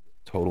confirmed that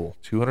total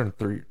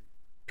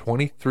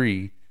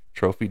 223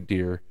 trophy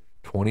deer,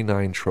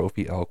 29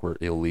 trophy elk were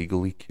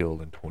illegally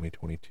killed in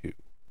 2022.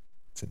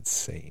 It's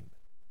insane.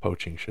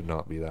 Poaching should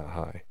not be that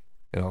high.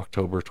 In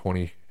October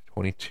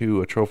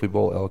 2022, a trophy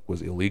bull elk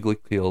was illegally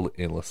killed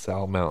in La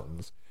Salle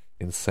Mountains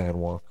in San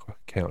Juan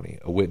County.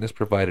 A witness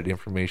provided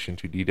information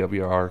to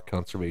DWR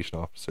conservation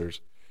officers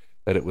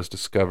that it was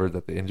discovered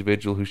that the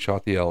individual who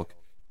shot the elk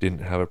didn't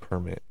have a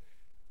permit.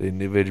 The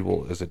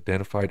individual is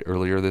identified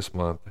earlier this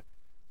month,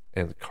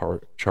 and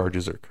the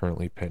charges are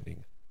currently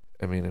pending.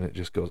 I mean, and it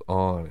just goes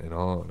on and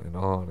on and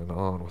on and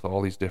on with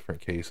all these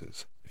different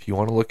cases. If you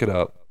want to look it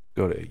up,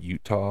 go to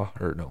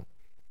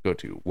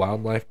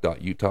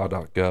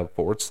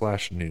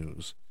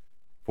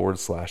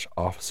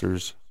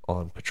wildlife.utah.gov/news/officers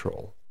on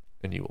patrol,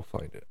 and you will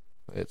find it.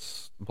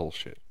 It's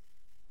bullshit.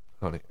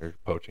 Hunting or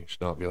poaching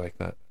should not be like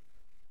that.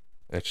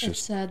 It's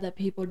sad that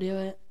people do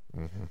it,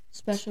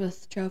 especially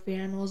with trophy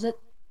animals.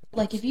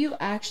 Like, if you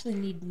actually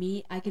need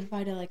meat, I can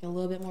find it like a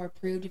little bit more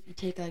approved if you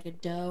take like a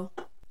doe,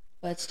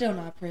 but it's still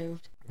not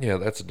approved. Yeah,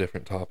 that's a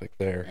different topic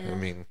there. Yeah. I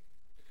mean,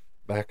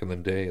 back in the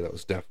day, that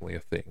was definitely a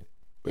thing.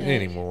 But Yeah.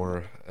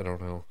 anymore, I don't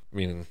know. I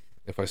mean,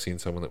 if I seen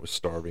someone that was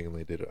starving and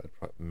they did it,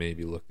 I'd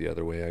maybe look the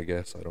other way, I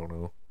guess. I don't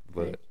know.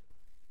 But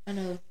I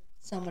know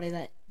somebody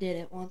that did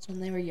it once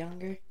when they were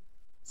younger,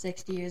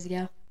 60 years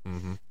ago.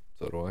 So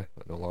do I.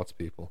 I know lots of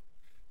people.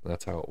 And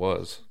that's how it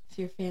was. If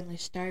your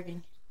family's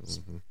starving.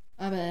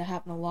 I bet it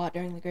happened a lot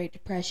during the Great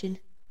Depression.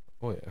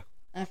 Oh, yeah.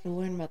 After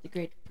learning about the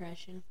Great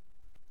Depression.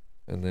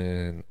 And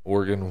then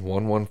Oregon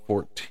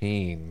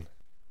 1114.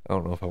 I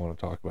don't know if I want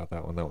to talk about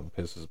that one. That one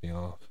pisses me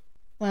off.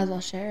 Might as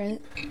well share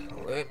it.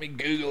 Let me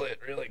Google it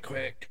really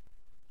quick.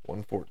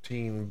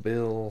 114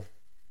 bill.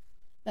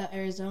 About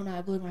Arizona,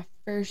 I blew my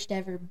first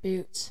ever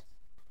boots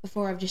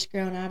before I've just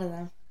grown out of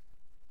them.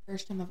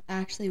 First time I've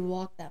actually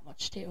walked that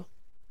much too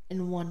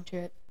in one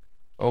trip.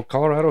 Oh,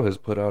 Colorado has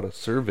put out a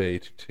survey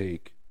to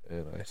take,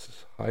 and I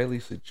highly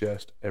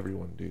suggest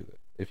everyone do that.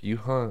 If you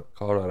hunt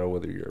Colorado,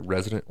 whether you're a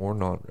resident or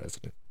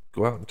non-resident,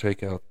 go out and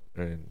take out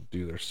and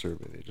do their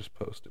survey. They just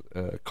posted.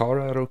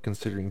 Colorado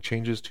considering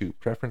changes to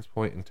preference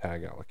point and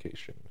tag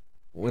allocation.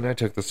 When I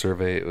took the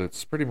survey,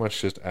 it's pretty much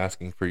just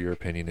asking for your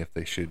opinion if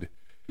they should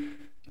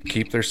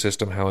keep their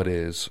system how it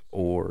is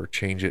or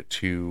change it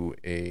to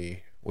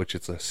which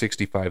it's a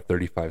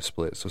 65-35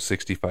 split. So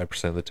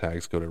 65% of the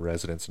tags go to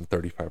residents and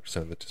 35%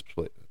 of the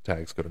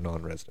tags go to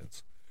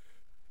non-residents,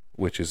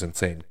 which is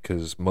insane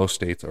because most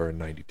states are a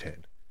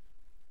 90-10.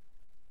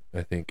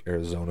 I think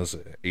Arizona's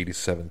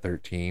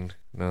 87-13.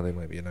 No, they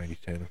might be a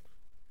 90-10.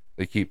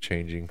 They keep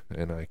changing,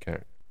 and I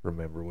can't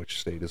remember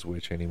which state is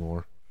which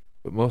anymore.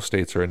 But most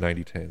states are a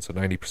 90-10, so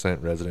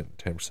 90% resident,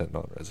 10%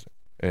 non-resident.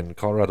 And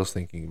Colorado's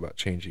thinking about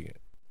changing it.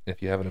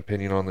 If you have an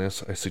opinion on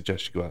this, I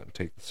suggest you go out and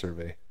take the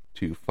survey.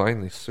 To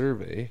find the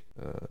survey,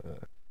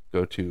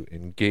 go to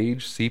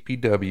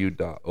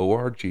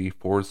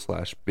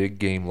engagecpw.org/big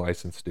game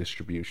license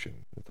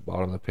distribution. At the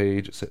bottom of the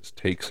page, it says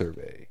take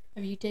survey.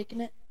 Have you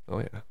taken it? Oh,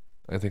 yeah.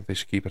 I think they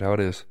should keep it how it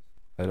is.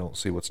 I don't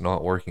see what's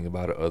not working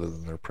about it other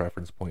than their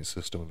preference point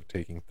system of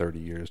taking 30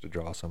 years to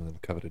draw some of them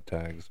coveted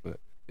tags, but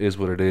it is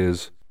what it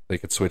is. They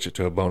could switch it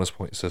to a bonus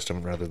point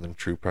system rather than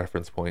true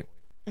preference point.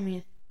 I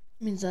mean,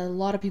 it means that a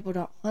lot of people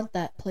don't hunt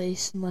that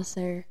place unless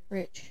they're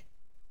rich.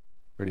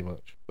 Pretty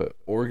much. But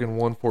Oregon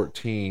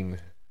 114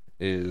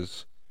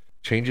 is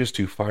changes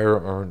to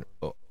firearm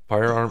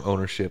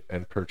ownership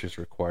and purchase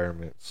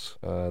requirements.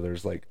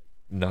 There's like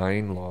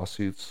 9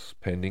 lawsuits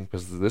pending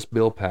because this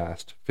bill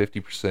passed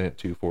 50%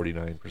 to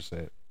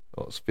 49%.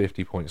 Well, it's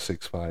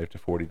 50.65 to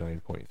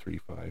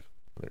 49.35.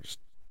 There's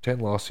 10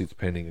 lawsuits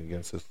pending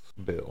against this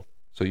bill.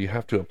 So you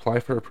have to apply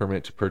for a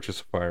permit to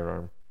purchase a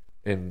firearm,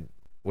 and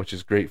which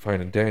is great,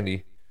 fine, and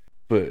dandy,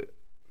 but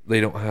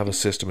they don't have a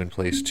system in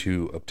place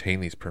to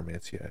obtain these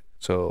permits yet.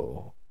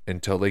 So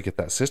until they get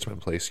that system in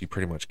place, you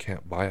pretty much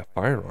can't buy a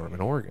firearm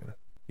in Oregon.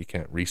 You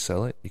can't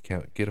resell it. You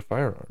can't get a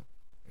firearm.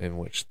 In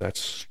which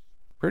that's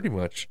pretty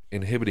much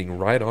inhibiting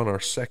right on our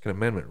Second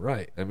Amendment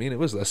right. I mean, it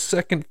was the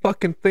second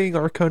fucking thing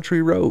our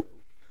country wrote,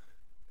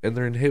 and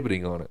they're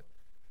inhibiting on it.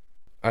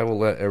 I will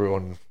let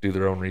everyone do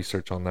their own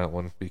research on that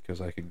one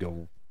because I could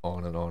go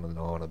on and on and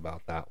on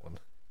about that one.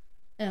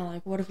 And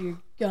like, what if your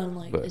gun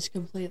is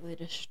completely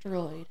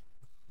destroyed?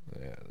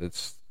 Yeah,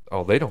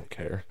 they don't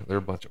care. They're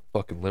a bunch of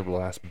fucking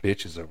liberal ass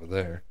bitches over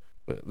there.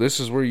 But this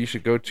is where you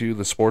should go to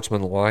the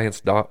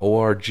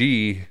sportsmanalliance.org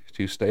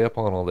to stay up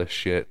on all this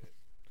shit.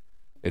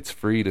 It's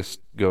free to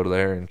go to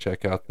there and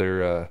check out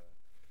their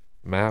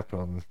map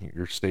on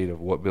your state of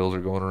what bills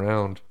are going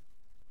around.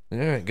 All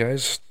right,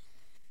 guys.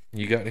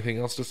 You got anything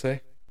else to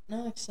say?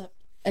 No,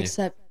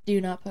 except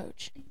do not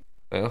poach.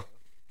 Well,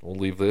 we'll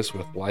leave this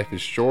with life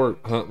is short,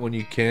 hunt when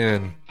you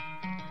can.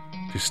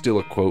 To steal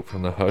a quote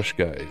from the Hush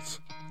Guys,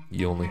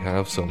 you only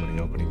have so many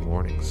opening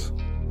mornings.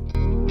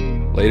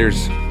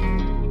 Laters.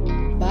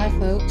 Bye,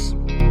 folks.